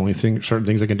property. There's only certain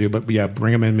things I can do, but yeah,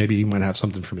 bring him in. Maybe he might have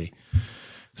something for me.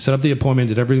 Set up the appointment,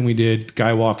 did everything we did.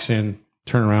 Guy walks in,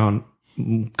 turn around,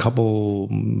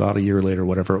 about a year later,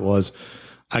 whatever it was,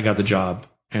 I got the job.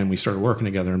 And we started working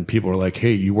together, and people were like,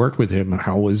 hey, you worked with him.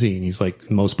 How was he? And he's like,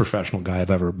 most professional guy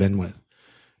I've ever been with.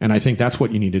 And I think that's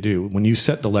what you need to do. When you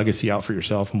set the legacy out for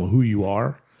yourself and who you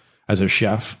are as a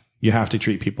chef, you have to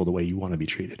treat people the way you want to be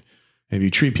treated. And if you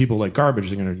treat people like garbage,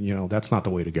 they're going to, that's not the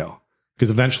way to go. Because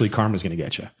eventually karma's going to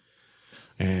get you.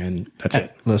 And that's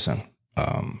it. Listen,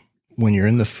 when you're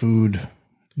in the food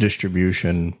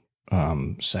distribution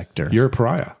sector, You're a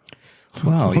pariah.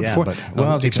 well,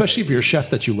 yeah, Especially if you're a chef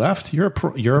that you left, you're a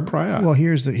pariah. Well,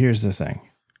 here's the thing.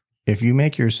 If you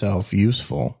make yourself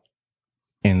useful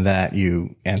in that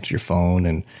you answer your phone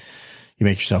and you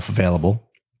make yourself available,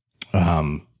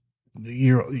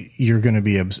 you're going to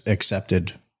be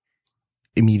accepted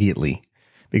immediately.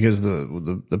 Because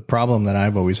the problem that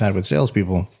I've always had with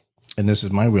salespeople, and this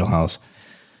is my wheelhouse,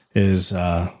 is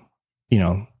all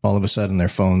of a sudden their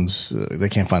phones, they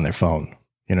can't find their phone.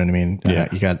 You know what I mean?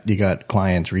 Yeah. You got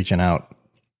clients reaching out,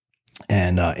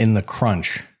 and in the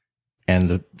crunch,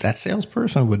 and that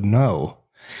salesperson would know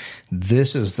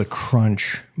this is the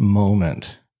crunch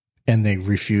moment, and they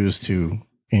refuse to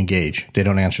engage. They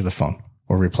don't answer the phone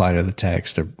or reply to the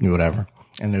text or whatever.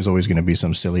 And there's always going to be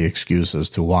some silly excuse as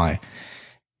to why.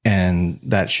 And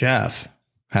that chef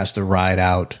has to ride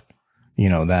out,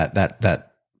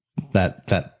 that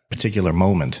particular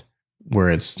moment where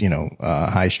it's,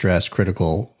 high stress,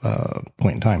 critical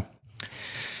point in time.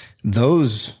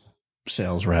 Those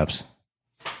sales reps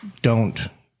don't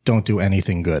do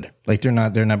anything good. Like they're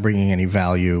not bringing any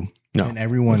value. No. And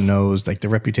everyone knows, like, the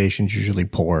reputation's usually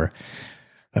poor.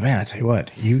 But man, I tell you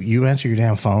what, you answer your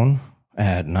damn phone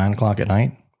at 9:00 at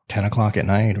night, 10:00 at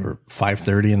night, or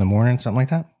 5:30 in the morning, something like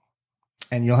that,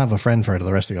 and you'll have a friend for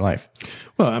the rest of your life.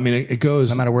 Well, I mean, it goes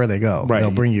no matter where they go. Right.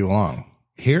 They'll bring you along.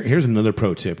 Here's another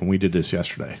pro tip, and we did this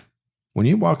yesterday. When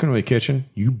you walk into a kitchen,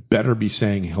 you better be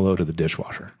saying hello to the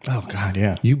dishwasher. Oh, God,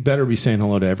 yeah. You better be saying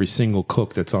hello to every single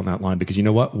cook that's on that line, because you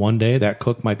know what? One day that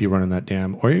cook might be running that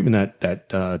or even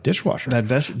that dishwasher.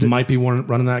 Might be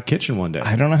running that kitchen one day.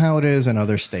 I don't know how it is in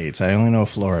other states. I only know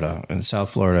Florida, and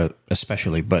South Florida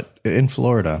especially. But in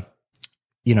Florida,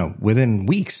 within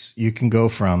weeks, you can go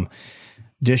from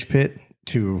dish pit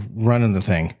to running the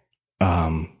thing,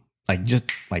 just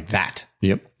like that.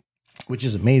 Yep. Which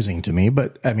is amazing to me.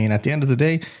 But I mean, at the end of the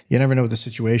day, you never know what the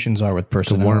situations are with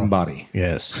personnel. It's a warm body.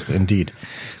 Yes, indeed.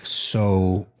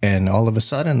 So, and all of a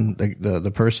sudden,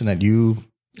 the person that you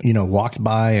walked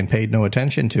by and paid no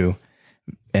attention to,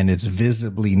 and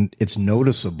it's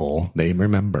noticeable. They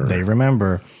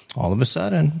remember. All of a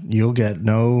sudden, you'll get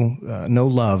no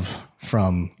love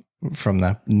from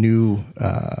that new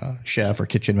chef or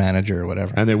kitchen manager or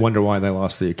whatever. And they wonder why they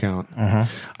lost the account. Uh-huh.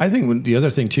 I think the other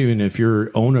thing too, and if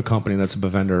you own a company that's a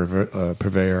vendor or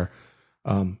purveyor,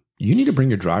 you need to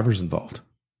bring your drivers involved.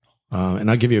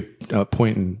 And I'll give you a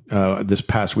point. This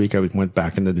past week, I went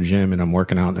back into the gym and I'm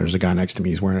working out, and there's a guy next to me.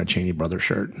 He's wearing a Cheney Brothers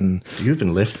shirt. And do you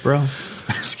even lift, bro?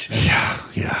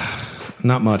 Yeah.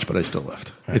 Not much, but I still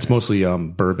lift. Right. It's mostly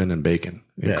bourbon and bacon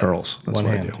and curls. That's One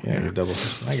what hand. I do. Yeah, you're double.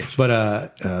 I get you.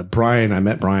 But Brian, I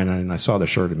met Brian and I saw the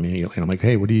shirt immediately. And I'm like,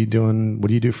 hey, what are you doing? What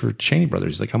do you do for Cheney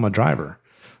Brothers? He's like, I'm a driver.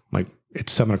 I'm like,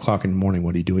 it's 7:00 in the morning.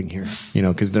 What are you doing here?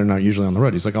 Because they're not usually on the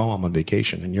road. He's like, oh, I'm on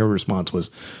vacation. And your response was,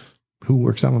 who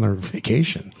works out on their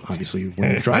vacation? Obviously,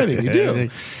 when you're driving, you do.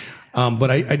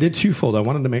 But I did twofold. I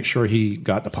wanted to make sure he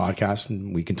got the podcast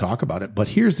and we can talk about it. But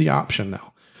here's the option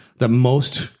now that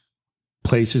most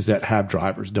places that have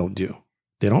drivers don't do.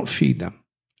 They don't feed them.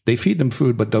 They feed them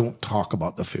food, but don't talk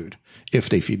about the food if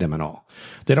they feed them at all.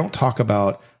 They don't talk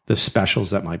about the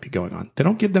specials that might be going on. They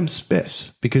don't give them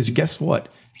spiffs, because guess what?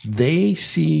 They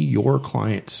see your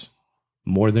clients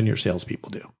more than your salespeople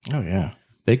do. Oh, yeah.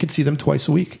 They could see them twice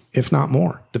a week, if not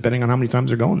more, depending on how many times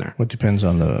they're going there. It depends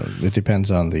on the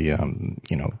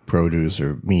produce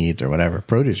or meat or whatever.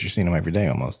 Produce, you're seeing them every day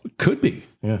almost. Could be.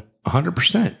 Yeah.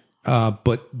 100%.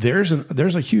 But there's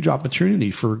a huge opportunity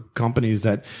for companies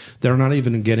that they're not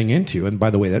even getting into. And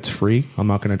by the way, that's free. I'm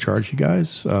not going to charge you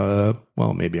guys.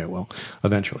 Well, maybe I will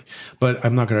eventually, but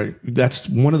I'm not going to. That's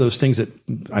one of those things that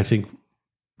I think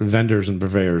vendors and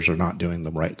purveyors are not doing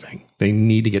the right thing. They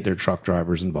need to get their truck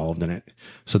drivers involved in it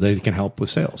so they can help with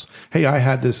sales. Hey, I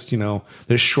had this,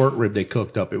 this short rib they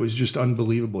cooked up. It was just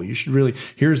unbelievable. You should really,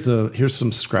 here's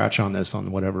some scratch on this,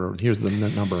 on whatever. Here's the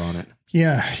number on it.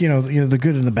 Yeah. The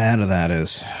good and the bad of that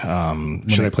is,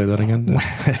 should I play that again?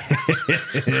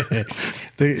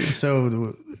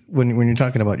 So when you're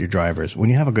talking about your drivers, when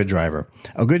you have a good driver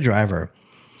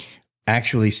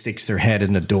actually sticks their head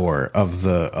in the door of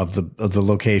the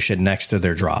location next to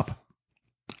their drop.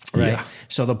 Right. Yeah.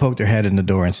 So they'll poke their head in the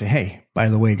door and say, "Hey, by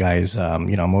the way, guys,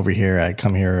 I'm over here. I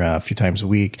come here a few times a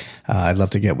week. I'd love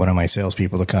to get one of my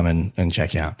salespeople to come and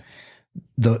check you out."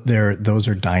 Those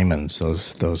are diamonds.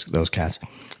 Those cats.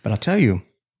 But I'll tell you,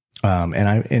 and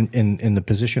I in the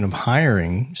position of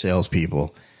hiring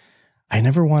salespeople, I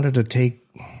never wanted to take.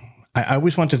 I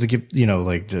always wanted to give,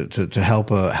 to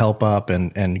help up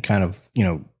and kind of,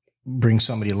 bring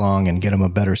somebody along and get them a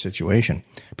better situation.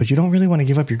 But you don't really want to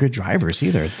give up your good drivers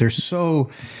either. It's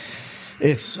so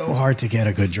hard to get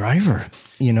a good driver,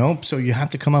 so you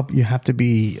have to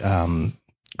be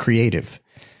creative,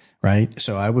 right?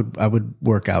 So I would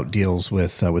work out deals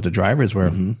with the drivers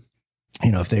where,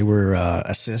 if they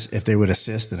would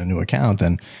assist in a new account,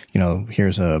 then,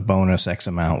 here's a bonus X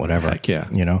amount, whatever. Heck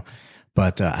yeah.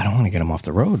 But I don't want to get them off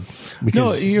the road.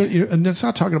 No, and it's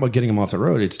not talking about getting them off the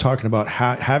road. It's talking about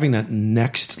having that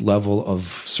next level of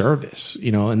service,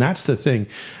 and that's the thing.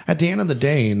 At the end of the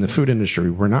day, in the food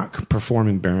industry, we're not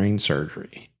performing bearing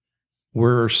surgery.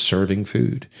 We're serving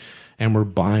food, and we're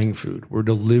buying food. We're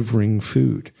delivering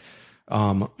food.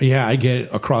 I get it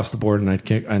across the board,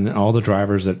 and all the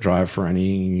drivers that drive for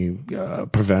any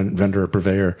vendor or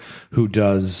purveyor who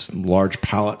does large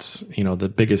pallets.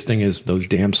 The biggest thing is those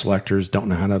damn selectors don't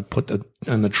know how to put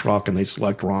in the truck, and they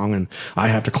select wrong, and I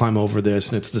have to climb over this,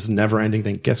 and it's this never ending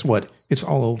thing. Guess what? It's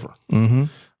all over.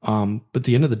 But at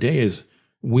the end of the day is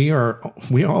we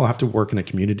all have to work in a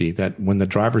community that when the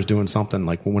driver's doing something,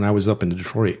 like when I was up in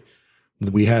Detroit,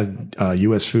 we had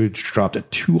U.S. Foods dropped a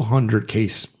 200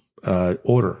 case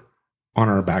order on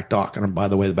our back dock. And by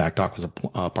the way, the back dock was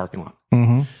a parking lot.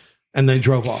 And they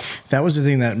drove off. That was the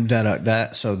thing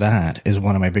that is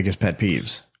one of my biggest pet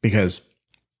peeves, because,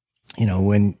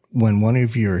 when one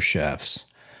of your chefs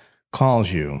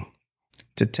calls you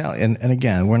to tell, and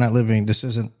again, we're not living, this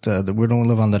isn't, we don't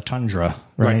live on the tundra,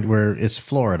 right? Where it's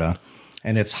Florida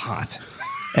and it's hot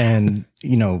and,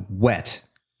 wet,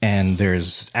 and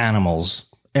there's animals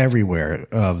everywhere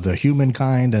of the human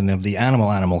kind and of the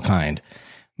animal kind.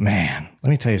 Man, let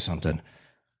me tell you something.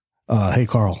 Hey,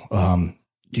 Carl,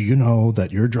 do you know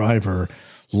that your driver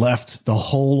left the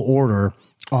whole order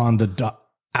on the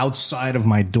outside of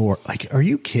my door? Like, are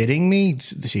you kidding me?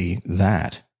 See,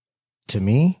 that to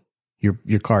me,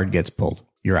 your card gets pulled.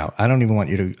 You're out. I don't even want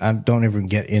you to, don't even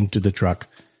get into the truck.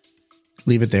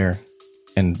 Leave it there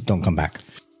and don't come back.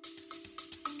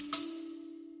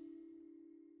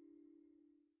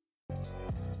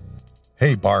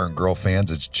 Hey, Bar and Grill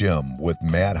fans, it's Jim with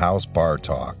Madhouse Bar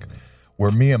Talk, where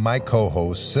me and my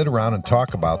co-hosts sit around and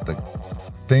talk about the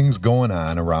things going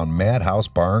on around Madhouse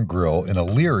Bar and Grill in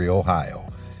Elyria, Ohio.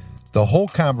 The whole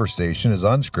conversation is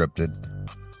unscripted,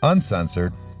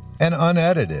 uncensored, and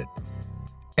unedited.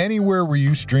 Anywhere where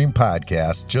you stream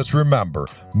podcasts, just remember,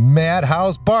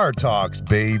 Madhouse Bar Talks,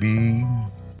 baby.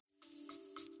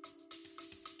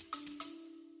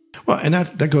 Well, and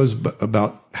that goes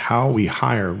about how we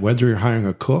hire, whether you're hiring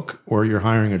a cook or you're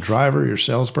hiring a driver, your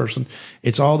salesperson.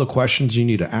 It's all the questions you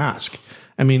need to ask.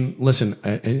 I mean, listen,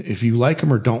 if you like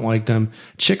them or don't like them,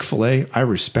 Chick-fil-A, I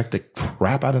respect the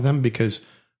crap out of them because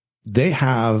they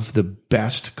have the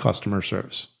best customer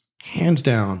service. Hands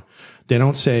down. They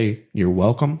don't say, "You're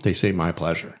welcome." They say, "My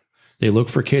pleasure." They look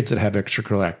for kids that have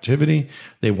extracurricular activity.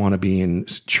 They want to be in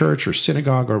church or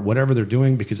synagogue or whatever they're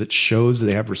doing because it shows that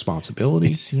they have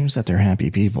responsibility. It seems that they're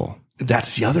happy people.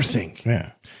 That's the other thing.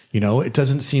 Yeah. It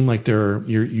doesn't seem like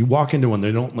you walk into one,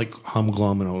 they don't like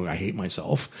glum and, "Oh, I hate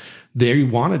myself." They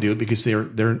want to do it because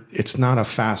it's not a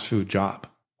fast food job.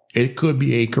 It could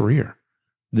be a career.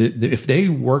 If they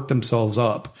work themselves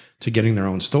up to getting their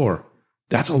own store,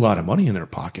 that's a lot of money in their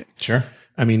pocket. Sure.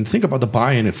 I mean, think about the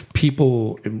buy-in if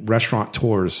people,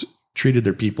 restaurateurs treated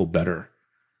their people better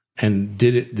and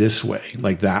did it this way,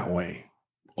 like that way,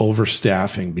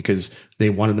 overstaffing because they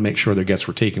wanted to make sure their guests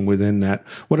were taken within that,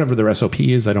 whatever their SOP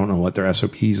is. I don't know what their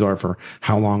SOPs are for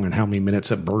how long and how many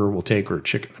minutes a burger will take or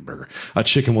a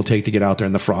chicken will take to get out there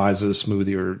and the fries or the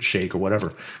smoothie or shake or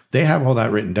whatever. They have all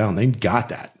that written down. They got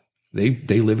that.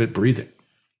 They live it, breathe it.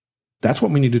 That's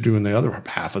what we need to do in the other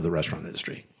half of the restaurant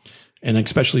industry. And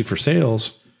especially for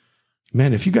sales,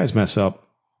 man, if you guys mess up,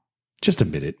 just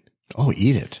admit it. Oh,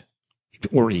 eat it.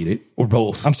 Or eat it, or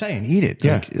both. I'm saying eat it.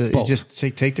 Yeah, just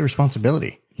take the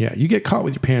responsibility. Yeah, you get caught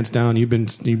with your pants down.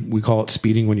 We call it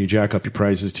speeding when you jack up your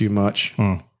prices too much.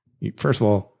 First of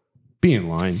all, be in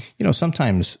line.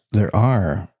 Sometimes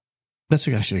that's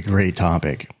actually a great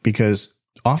topic because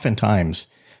oftentimes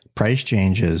price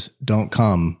changes don't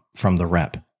come from the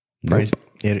rep. Price,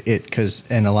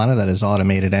 and a lot of that is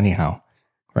automated anyhow,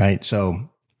 right? So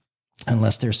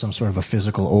unless there's some sort of a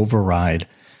physical override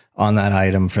on that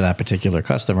item for that particular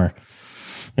customer,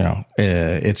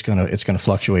 it's gonna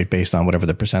fluctuate based on whatever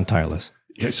the percentile is.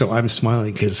 Yeah, so I'm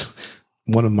smiling because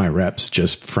one of my reps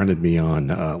just friended me on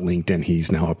LinkedIn.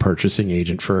 He's now a purchasing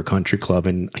agent for a country club,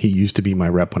 and he used to be my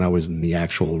rep when I was in the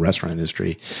actual restaurant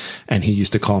industry. And he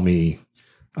used to call me,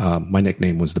 my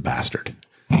nickname was the Bastard.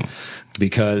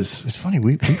 Because it's funny,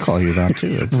 we call you that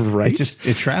too. Right?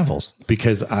 It travels.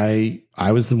 Because I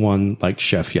was the one, like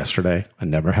chef yesterday. I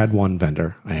never had one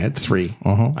vendor. I had 3.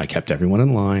 I kept everyone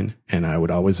in line, and I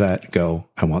would always go,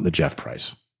 I want the Jeff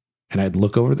price. And I'd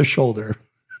look over the shoulder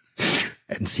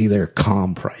and see their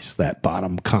calm price, that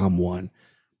bottom calm one.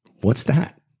 What's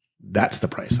that? That's the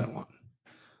price I want.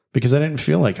 Because I didn't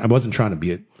feel like I wasn't trying to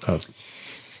be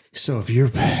so if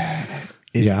you're,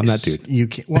 yeah, I'm that dude. You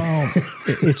can, well,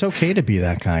 it's okay to be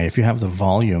that guy if you have the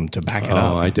volume to back it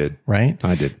up. Oh, I did. Right?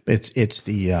 I did. It's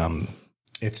the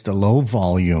low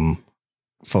volume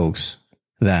folks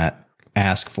that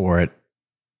ask for it.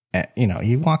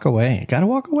 You walk away. You got to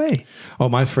walk away. Oh,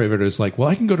 my favorite is like, well,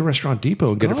 I can go to Restaurant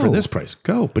Depot and get it for this price.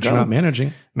 But you're not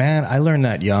managing. Man, I learned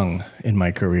that young in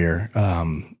my career.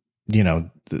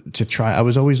 To try, I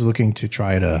was always looking to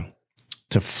try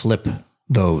to flip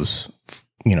those,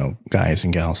 guys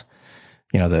and gals,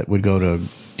 that would go to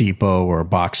Depot or a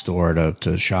box store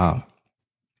to shop.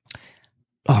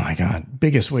 Oh my God,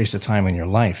 biggest waste of time in your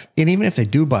life. And even if they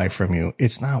do buy from you,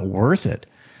 it's not worth it.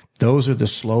 Those are the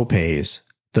slow pays.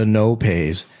 The no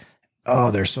pays,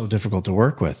 they're so difficult to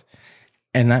work with.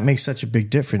 And that makes such a big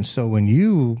difference. So when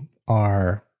you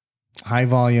are high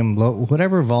volume, low,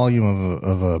 whatever volume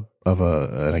of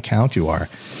an account you are,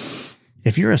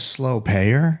 if you're a slow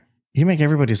payer, you make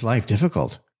everybody's life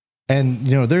difficult. And,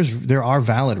 there are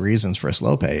valid reasons for a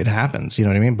slow pay. It happens, you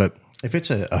know what I mean? But if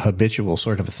it's a habitual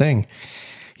sort of a thing,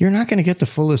 you're not going to get the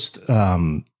fullest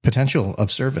potential of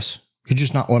service. You're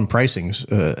just not on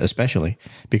pricings, especially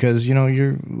because,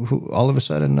 you're all of a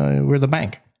sudden we're the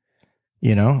bank,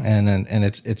 and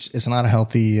it's not a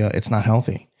healthy, it's not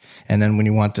healthy. And then when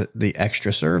you want the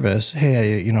extra service,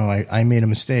 hey, I made a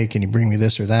mistake. Can you bring me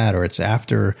this or that? Or it's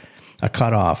after a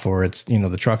cutoff, or it's,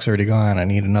 the truck's already gone. I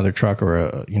need another truck or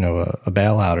a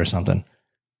bailout or something.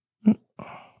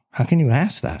 How can you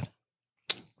ask that?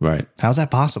 Right. How's that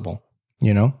possible?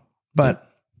 But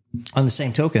on the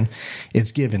same token,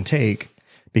 it's give and take,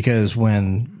 because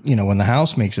when the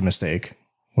house makes a mistake,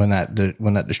 when that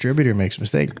distributor makes a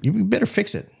mistake, you better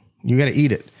fix it. You got to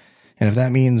eat it. And if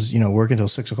that means, working until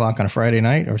 6 o'clock on a Friday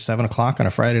night or 7 o'clock on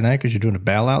a Friday night because you're doing a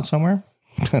bailout somewhere,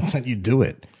 then you do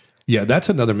it. Yeah, that's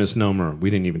another misnomer we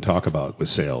didn't even talk about with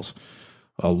sales.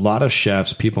 A lot of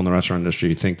chefs, people in the restaurant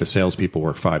industry, think the salespeople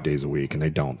work 5 days a week, and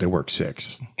they don't. They work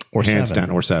 6 or hands 7.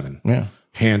 down, or 7. Yeah.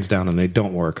 Hands down, and they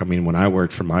don't work. I mean, when I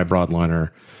worked for my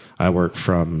broadliner, I worked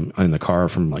in the car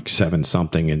from like 7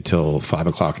 something until 5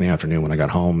 o'clock in the afternoon when I got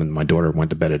home, and my daughter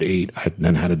went to bed at 8. I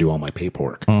then had to do all my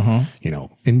paperwork,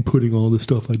 inputting all the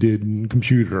stuff I did in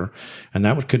computer. And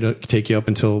that could take you up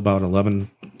until about 11,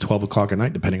 12 o'clock at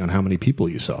night, depending on how many people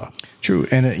you saw. True.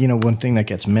 And, one thing that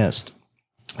gets missed,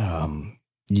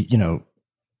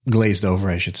 glazed over,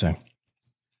 I should say.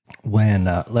 When,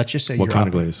 let's just say, what kind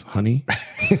of glaze? Honey?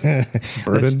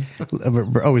 Bourbon?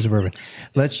 Always a bourbon.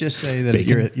 Let's just say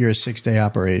that you're a 6-day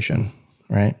operation,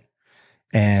 right?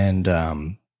 And,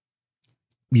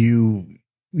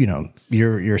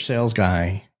 your sales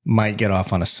guy might get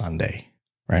off on a Sunday,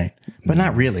 right? But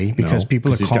not really, because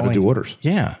people are calling. He's got to do orders.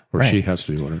 Yeah. Or she has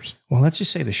to do orders. Well, let's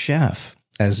just say the chef,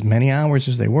 as many hours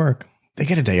as they work, they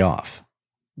get a day off.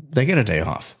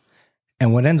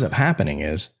 And what ends up happening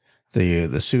is,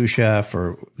 the sous chef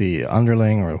or the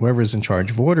underling or whoever's in charge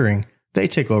of ordering, they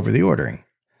take over the ordering.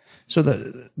 So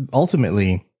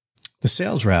ultimately, the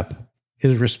sales rep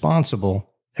is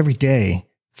responsible every day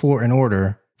for an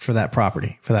order for that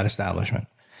property, for that establishment.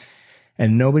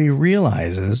 And nobody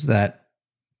realizes that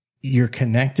you're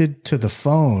connected to the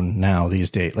phone now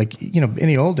these days. Like, in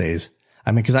the old days,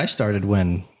 I mean, because I started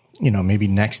when, maybe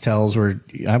Nextels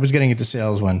I was getting into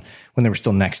sales when there were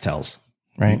still Nextels.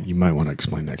 Right. You might want to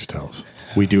explain Nextels.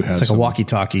 We do have it's like a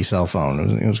walkie-talkie cell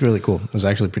phone. It was really cool. It was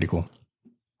actually pretty cool.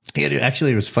 Yeah,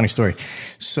 it was a funny story.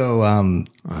 So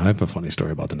I have a funny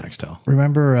story about the Nextel.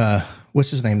 Remember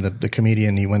what's his name? The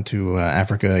comedian. He went to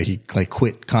Africa. He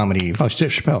quit comedy. Oh,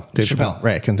 Dave Chappelle. Dave Chappelle.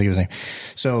 Right. I couldn't think of his name.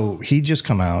 So he just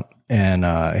come out and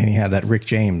he had that Rick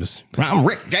James. I'm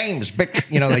Rick James,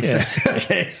 bitch.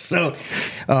 Okay. So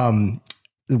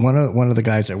one of the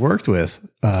guys I worked with,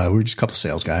 we were just a couple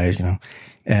sales guys,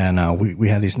 and we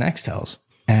had these Nextels,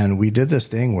 And we did this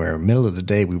thing where middle of the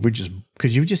day, we would just,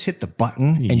 because you just hit the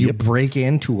button and you break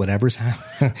into whatever's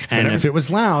happening. And if it was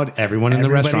loud, everyone in the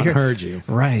restaurant heard you.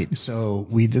 Right. So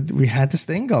we had this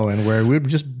thing going where we would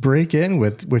just break in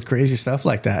with crazy stuff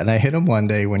like that. And I hit him one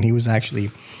day when he was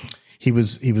actually, he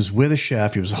was with a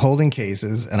chef. He was holding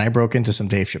cases, and I broke into some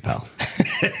Dave Chappelle.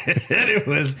 It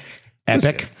was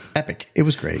epic. It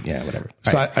was great. Yeah, whatever.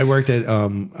 So I worked at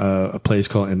a place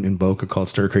called in Boca called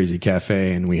Stir Crazy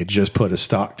Cafe, and we had just put a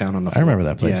stock down on the floor. I remember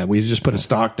that place. Yeah, we had just put a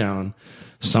stock down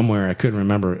somewhere. I couldn't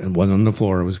remember. It wasn't on the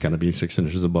floor. It was going to be 6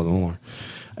 inches above the floor.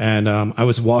 And I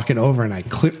was walking over, and I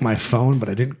clipped my phone, but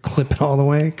I didn't clip it all the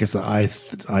way because the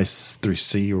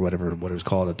I3C or whatever it was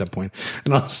called at that point.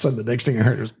 And all of a sudden, the next thing I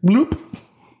heard was bloop.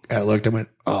 And I looked and went,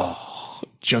 oh,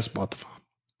 just bought the phone.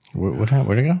 What happened?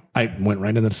 Where'd it go? I went right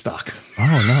into the stock.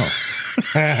 Oh,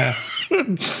 no.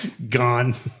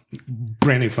 Gone.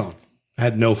 Brand new phone. I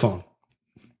had no phone.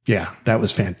 Yeah, that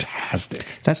was fantastic.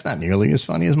 That's not nearly as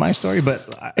funny as my story, but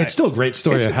it's still a great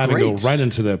story of having to go right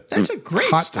into the that's a great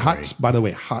story. Hot, by the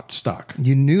way, hot stock.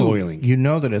 You knew boiling. You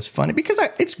know that it's funny because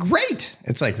it's great.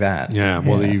 It's like that. Yeah.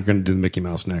 Well, you're going to do the Mickey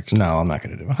Mouse next. No, I'm not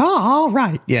going to do it. Oh, all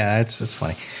right. Yeah, it's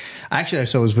funny. Actually,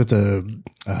 so I was with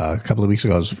a couple of weeks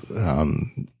ago. I was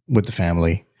with the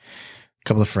family, a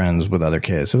couple of friends with other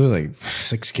kids. So it was like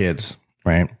 6 kids,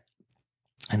 right?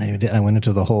 And I went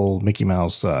into the whole Mickey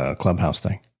Mouse clubhouse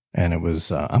thing. And it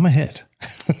was, I'm a hit.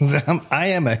 I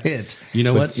am a hit. You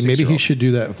know what? Maybe he should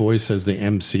do that voice as the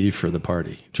MC for the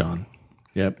party, John.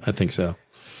 Yep, I think so.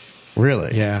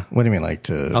 Really? Yeah. What do you mean, like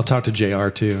to? I'll talk to JR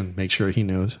too and make sure he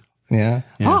knows. Yeah.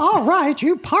 Yeah. Oh, all right,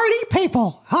 you party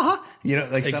people. Huh? You know,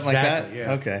 like something like that?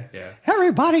 Yeah. Okay. Yeah.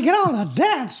 Everybody get on the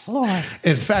dance floor.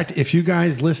 In fact, if you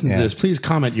guys listen to this, please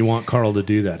comment you want Carl to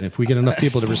do that. If we get enough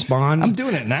people to respond. I'm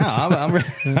doing it now. I'm ready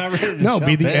to no,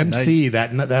 be the in. MC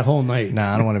that whole night. No,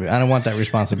 I don't want to be. I don't want that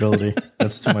responsibility.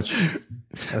 That's too much.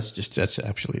 That's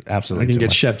absolutely. I can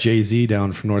get Chef Jay-Z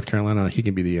down from North Carolina. He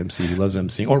can be the MC. He loves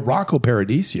MCing. Or Rocco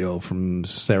Paradiso from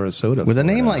Sarasota. With a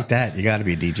name like that, you got to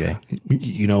be a DJ.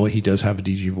 You know what? He does have a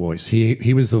DJ voice.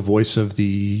 He was the voice of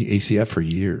the ACF for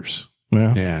years.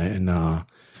 Yeah. Yeah. And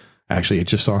actually, I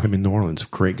just saw him in New Orleans.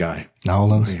 Great guy. New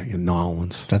Orleans? Yeah, in New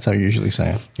Orleans. That's how you usually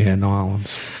say it. Yeah, New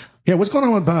Orleans. Yeah, what's going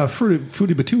on with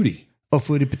Fruity Patootie? Oh,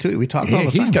 Fruity Patootie. We talked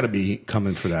about he's got to be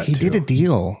coming for that, He too. did a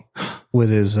deal with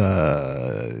his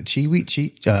Cheese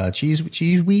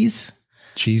Wheeze?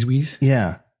 Cheese Wheeze?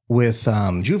 Yeah. With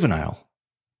Juvenile.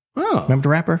 Oh. Remember the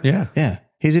rapper? Yeah. Yeah.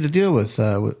 He did a deal with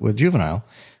Juvenile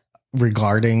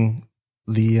regarding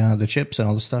the chips and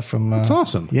all the stuff from. That's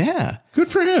awesome. Yeah. Good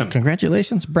for him.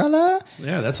 Congratulations, brother.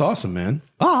 Yeah, that's awesome, man.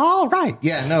 Oh, all right.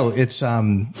 Yeah, no, it's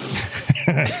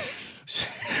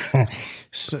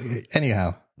so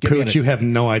anyhow. Coach, you have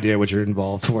no idea what you're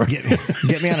involved for. Get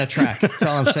me on a track. That's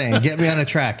all I'm saying. Get me on a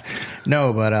track.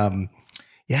 No, but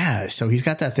yeah. So he's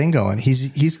got that thing going.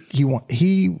 Okay.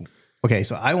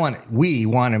 So we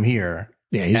want him here.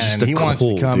 Yeah, he's just he wants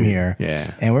to come here.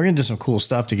 Yeah, and we're gonna do some cool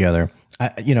stuff together.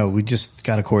 We just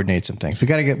got to coordinate some things. We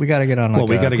got to get on. Well,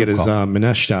 we got to get his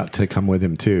Manesh shot to come with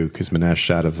him too, because Manesh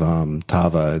shot of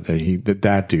Tava.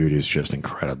 That dude is just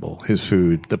incredible. His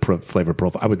food, the flavor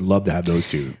profile. I would love to have those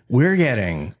two. We're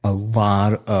getting a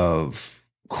lot of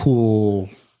cool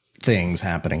things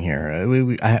happening here.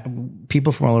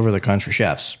 People from all over the country,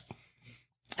 chefs,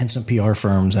 and some PR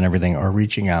firms and everything are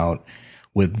reaching out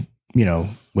with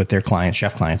their clients,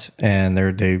 chef clients, and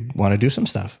they want to do some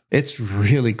stuff. It's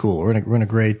really cool. We're in a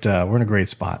great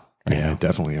spot. Right now.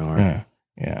 Definitely are. Yeah.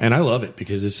 And I love it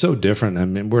because it's so different. I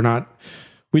mean,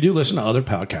 we do listen to other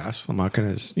podcasts. I'm not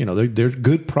going to, there's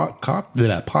good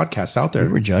podcasts out there.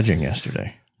 We were judging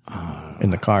yesterday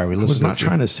in the car. I was not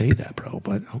trying to say that, bro,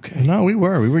 but okay. No, we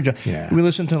were. We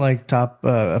listened to like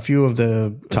a few of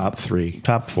the top 3,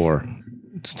 top 4.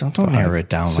 Don't narrow it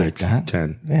down 6, like that.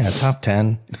 10. Yeah, top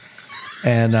 10.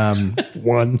 And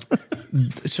 1.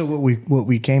 So what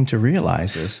we came to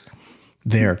realize is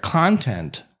their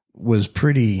content was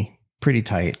pretty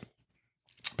tight,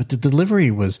 but the delivery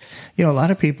was, a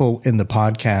lot of people in the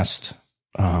podcast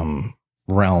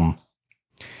realm,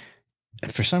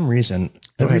 for some reason,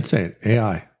 I'd say it.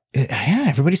 AI. Yeah,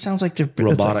 everybody sounds like they're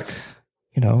robotic.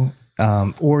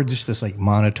 Or just this like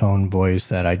monotone voice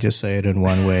that I just say it in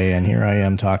one way, and here I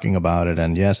am talking about it,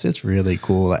 and yes, it's really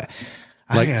cool.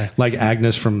 Like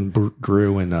Agnes from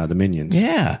Gru and the Minions.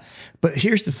 Yeah. But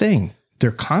here's the thing.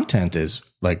 Their content is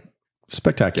like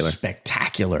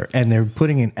spectacular. And they're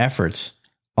putting in efforts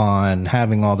on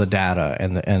having all the data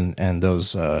and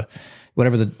those,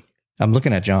 I'm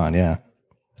looking at John. Yeah.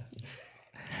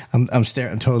 I'm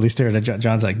totally staring at John.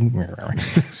 John's like,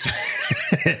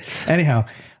 anyhow,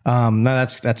 No,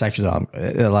 that's actually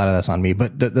a lot of that's on me.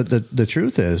 But the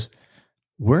truth is,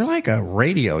 we're like a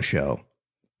radio show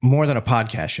more than a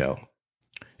podcast show.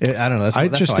 I don't know. I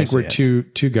just think we're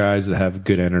two guys that have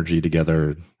good energy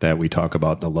together, that we talk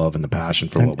about the love and the passion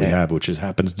for what we have, which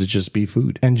happens to just be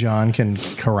food. And John can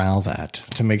corral that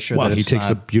to make sure that he takes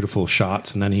the beautiful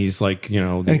shots, and then he's like,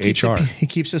 the HR. He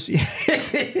keeps us,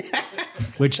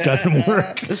 which doesn't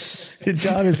work.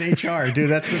 John is HR,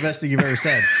 dude. That's the best thing you've ever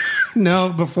said.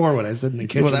 No, before what I said in the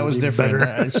kitchen. Well, that was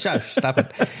different. Shush, stop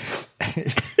it.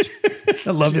 I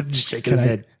love him just shaking his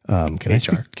head. Can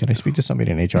I speak to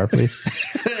somebody in HR, please?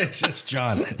 It's just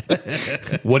John.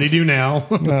 What do you do now?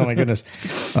 Oh my goodness.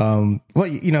 Well,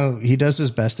 he does his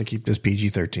best to keep this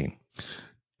PG-13.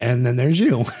 And then there's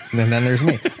you. And then there's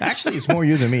me. Actually, it's more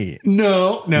you than me.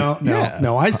 No.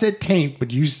 I said taint,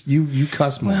 but you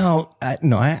cuss more. Well,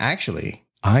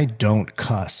 I don't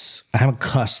cuss. I haven't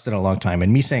cussed in a long time.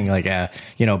 And me saying like,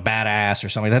 badass or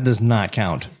something, that does not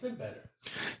count. It's been better.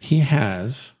 He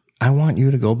has. I want you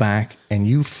to go back and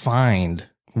you find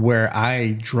where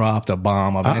I dropped a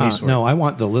bomb of any sort. No, I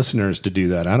want the listeners to do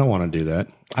that. I don't want to do that.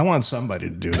 I want somebody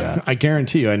to do that. I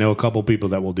guarantee you, I know a couple people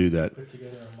that will do that. Put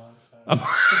together a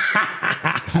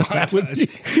montage. That would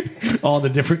be all the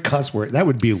different cuss words. That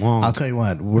would be long. I'll tell you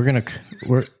what. We're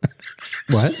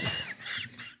what?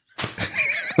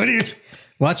 What are you?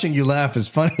 Watching you laugh is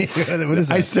funny. What is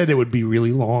that? I said it would be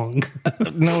really long.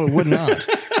 No, it would not.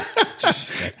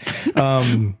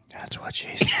 That's what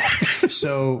she said.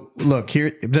 So look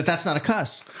here, but that's not a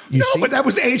cuss. But that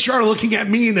was HR looking at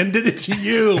me and then did it to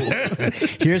you.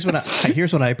 Here's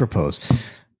what I propose.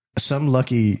 Some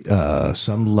lucky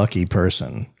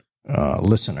person,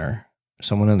 listener,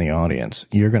 someone in the audience,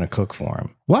 you're going to cook for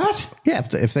him. What? Yeah,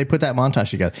 if they put that montage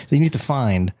together, then you need to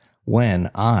find when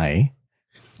I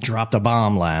dropped a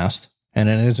bomb last. And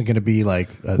it isn't going to be like...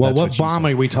 what bomb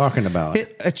are we talking about?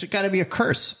 It's got to be a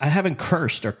curse. I haven't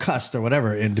cursed or cussed or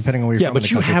whatever, and depending on where you're from. Yeah,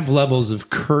 but you have levels of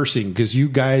cursing, because you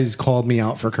guys called me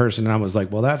out for cursing, and I was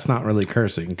like, well, that's not really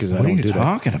cursing, because I don't do that. What are you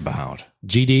talking about?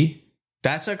 GD?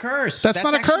 That's a curse. That's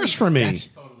not a curse for me.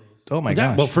 Oh, my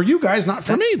gosh. Well, for you guys, not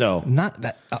for me, though. Not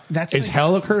that. Is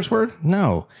hell a curse word?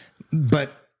 No.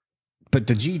 But the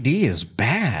GD is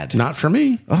bad. Not for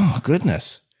me. Oh,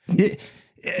 goodness.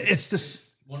 It's this...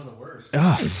 One of the worst.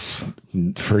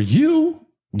 For you,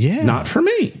 yeah, not for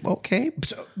me. Okay,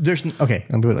 so let me put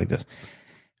it like this: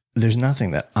 there's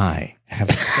nothing that I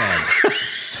have said.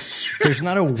 There's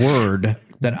not a word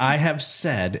that I have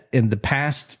said in the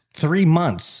past 3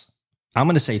 months. I'm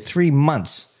going to say 3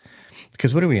 months,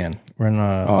 because what are we in? We're in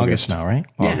August now, right?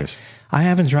 August. Yeah. I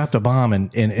haven't dropped a bomb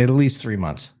in at least 3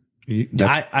 months.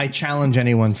 I challenge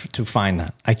anyone to find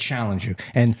that. I challenge you.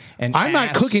 And I'm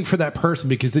not cooking for that person,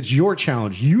 because it's your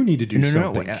challenge. You need to do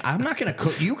something. No, I'm not going to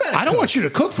cook. You got. I don't want you to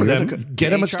cook for them.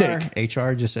 Get him a steak.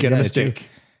 HR just said, get him a steak.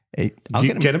 Get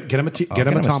him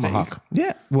a tomahawk.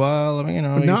 Yeah. Well, I mean,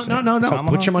 No.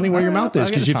 Put your money where your mouth is,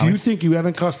 because if you think you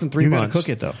haven't cussed in 3 months, cook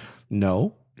it though.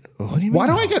 No. What do you mean? Why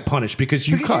do I get punished? Because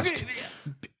you cussed.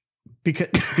 Because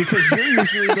you're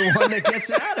usually the one that gets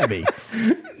it out of me.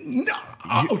 No,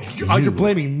 you're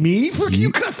blaming me for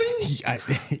you cussing?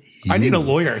 I need a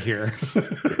lawyer here.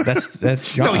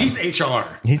 That's John. No, he's HR.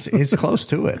 He's close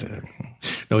to it.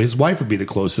 No, his wife would be the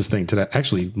closest thing to that.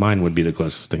 Actually, mine would be the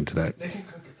closest thing to that. They can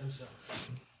cook it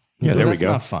themselves. Yeah, there we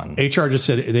go. That's not fun. HR just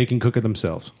said they can cook it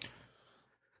themselves.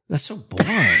 That's so boring.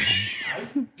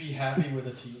 I'd be happy with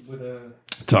a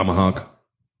tomahawk.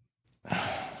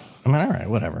 I mean, all right,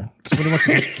 whatever.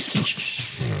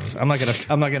 I'm not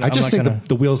gonna. I just think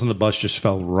the wheels on the bus just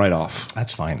fell right off.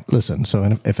 That's fine. Listen,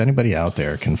 so if anybody out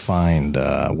there can find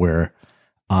where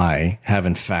I have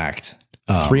in fact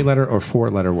 3-letter or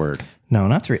 4-letter word. No,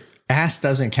 not 3. Ass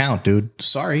doesn't count, dude.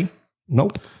 Sorry.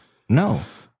 Nope. No.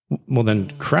 Well,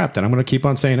 then crap. Then I'm going to keep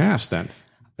on saying ass. Then.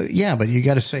 Yeah, but you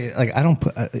got to say like I don't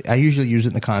put. I usually use it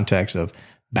in the context of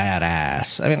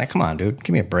badass. I mean, like, come on, dude.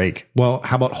 Give me a break. Well,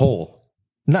 how about whole?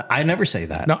 No, I never say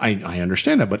that. No, I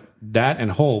understand that, but that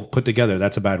and whole put together,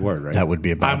 that's a bad word, right? That would be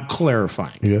a bad. I'm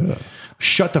clarifying. Yeah.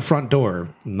 Shut the front door,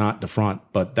 not the front,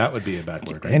 but that would be a bad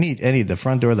word, right? Any the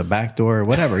front door, the back door,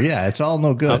 whatever. Yeah, it's all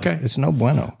no good. Okay. It's no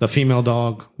bueno. The female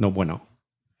dog, no bueno.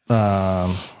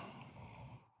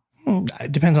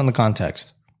 It depends on the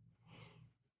context.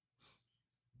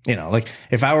 You know, like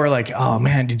if I were like, oh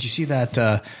man, did you see that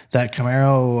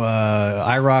Camaro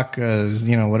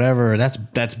IROC, whatever, that's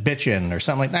bitchin' or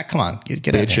something like that. Come on, get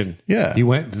bitchin'. Yeah. You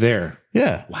went there.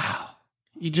 Yeah. Wow.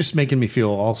 You're just making me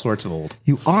feel all sorts of old.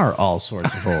 You are all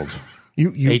sorts of old. You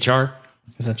HR?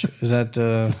 Is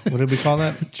that what did we call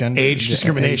that? Gender, Age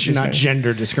discrimination, not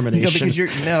gender discrimination.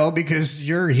 Because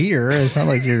you're here. It's not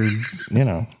like you're,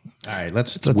 All right,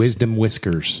 let's wisdom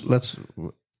whiskers.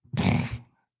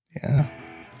 Yeah.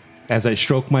 As I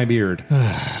stroke my beard,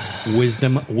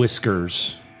 wisdom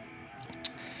whiskers.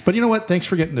 But you know what? Thanks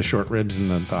for getting the short ribs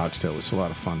and the oxtail. It was a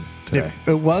lot of fun today.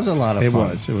 It was a lot of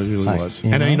fun. It really was.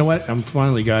 And you know what? I'm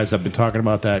finally, guys, I've been talking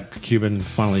about that Cuban.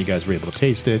 Finally, you guys were able to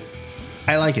taste it.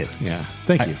 I like it. Yeah.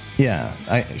 Thank you.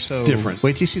 So different.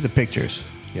 Wait till you see the pictures.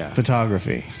 Yeah.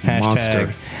 Photography.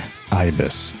 Monster.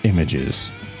 #Ibis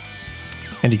Images.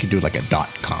 And you could do like a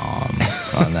 .com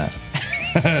on that.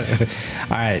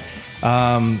 All right.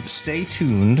 Stay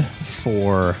tuned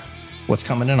for what's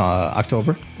coming in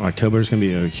October. October is going to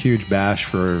be a huge bash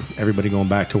for everybody going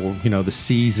back to the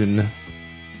season.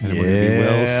 And we're going to be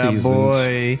well seasoned.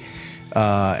 Boy.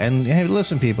 And hey,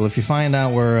 listen, people, if you find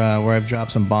out where I've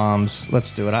dropped some bombs,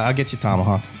 let's do it. I'll get you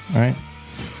tomahawk. All right.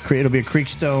 It'll be a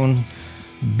Creekstone,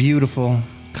 beautiful,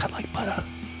 cut like butter,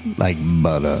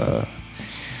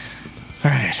 All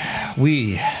right,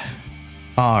 we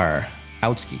are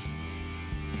outski.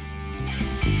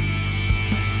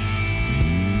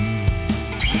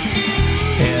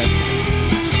 And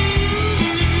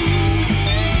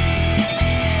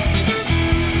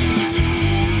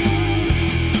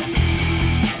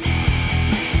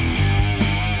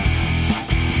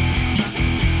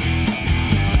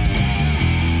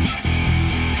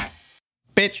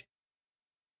bitch.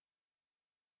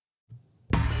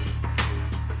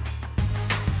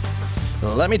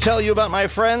 Let me tell you about my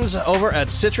friends over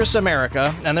at Citrus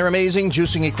America and their amazing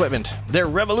juicing equipment. They're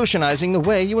revolutionizing the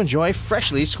way you enjoy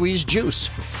freshly squeezed juice.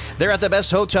 They're at the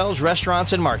best hotels,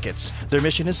 restaurants, and markets. Their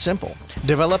mission is simple.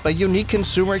 Develop a unique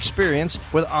consumer experience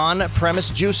with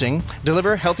on-premise juicing,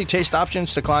 deliver healthy taste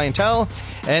options to clientele,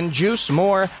 and juice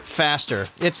more faster.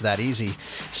 It's that easy.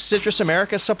 Citrus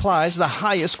America supplies the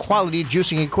highest quality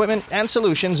juicing equipment and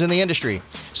solutions in the industry.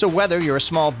 So whether you're a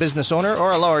small business owner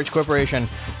or a large corporation,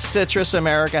 Citrus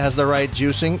America has the right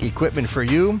juicing equipment for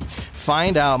you.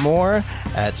 Find out more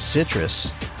at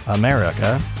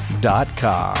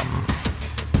citrusamerica.com.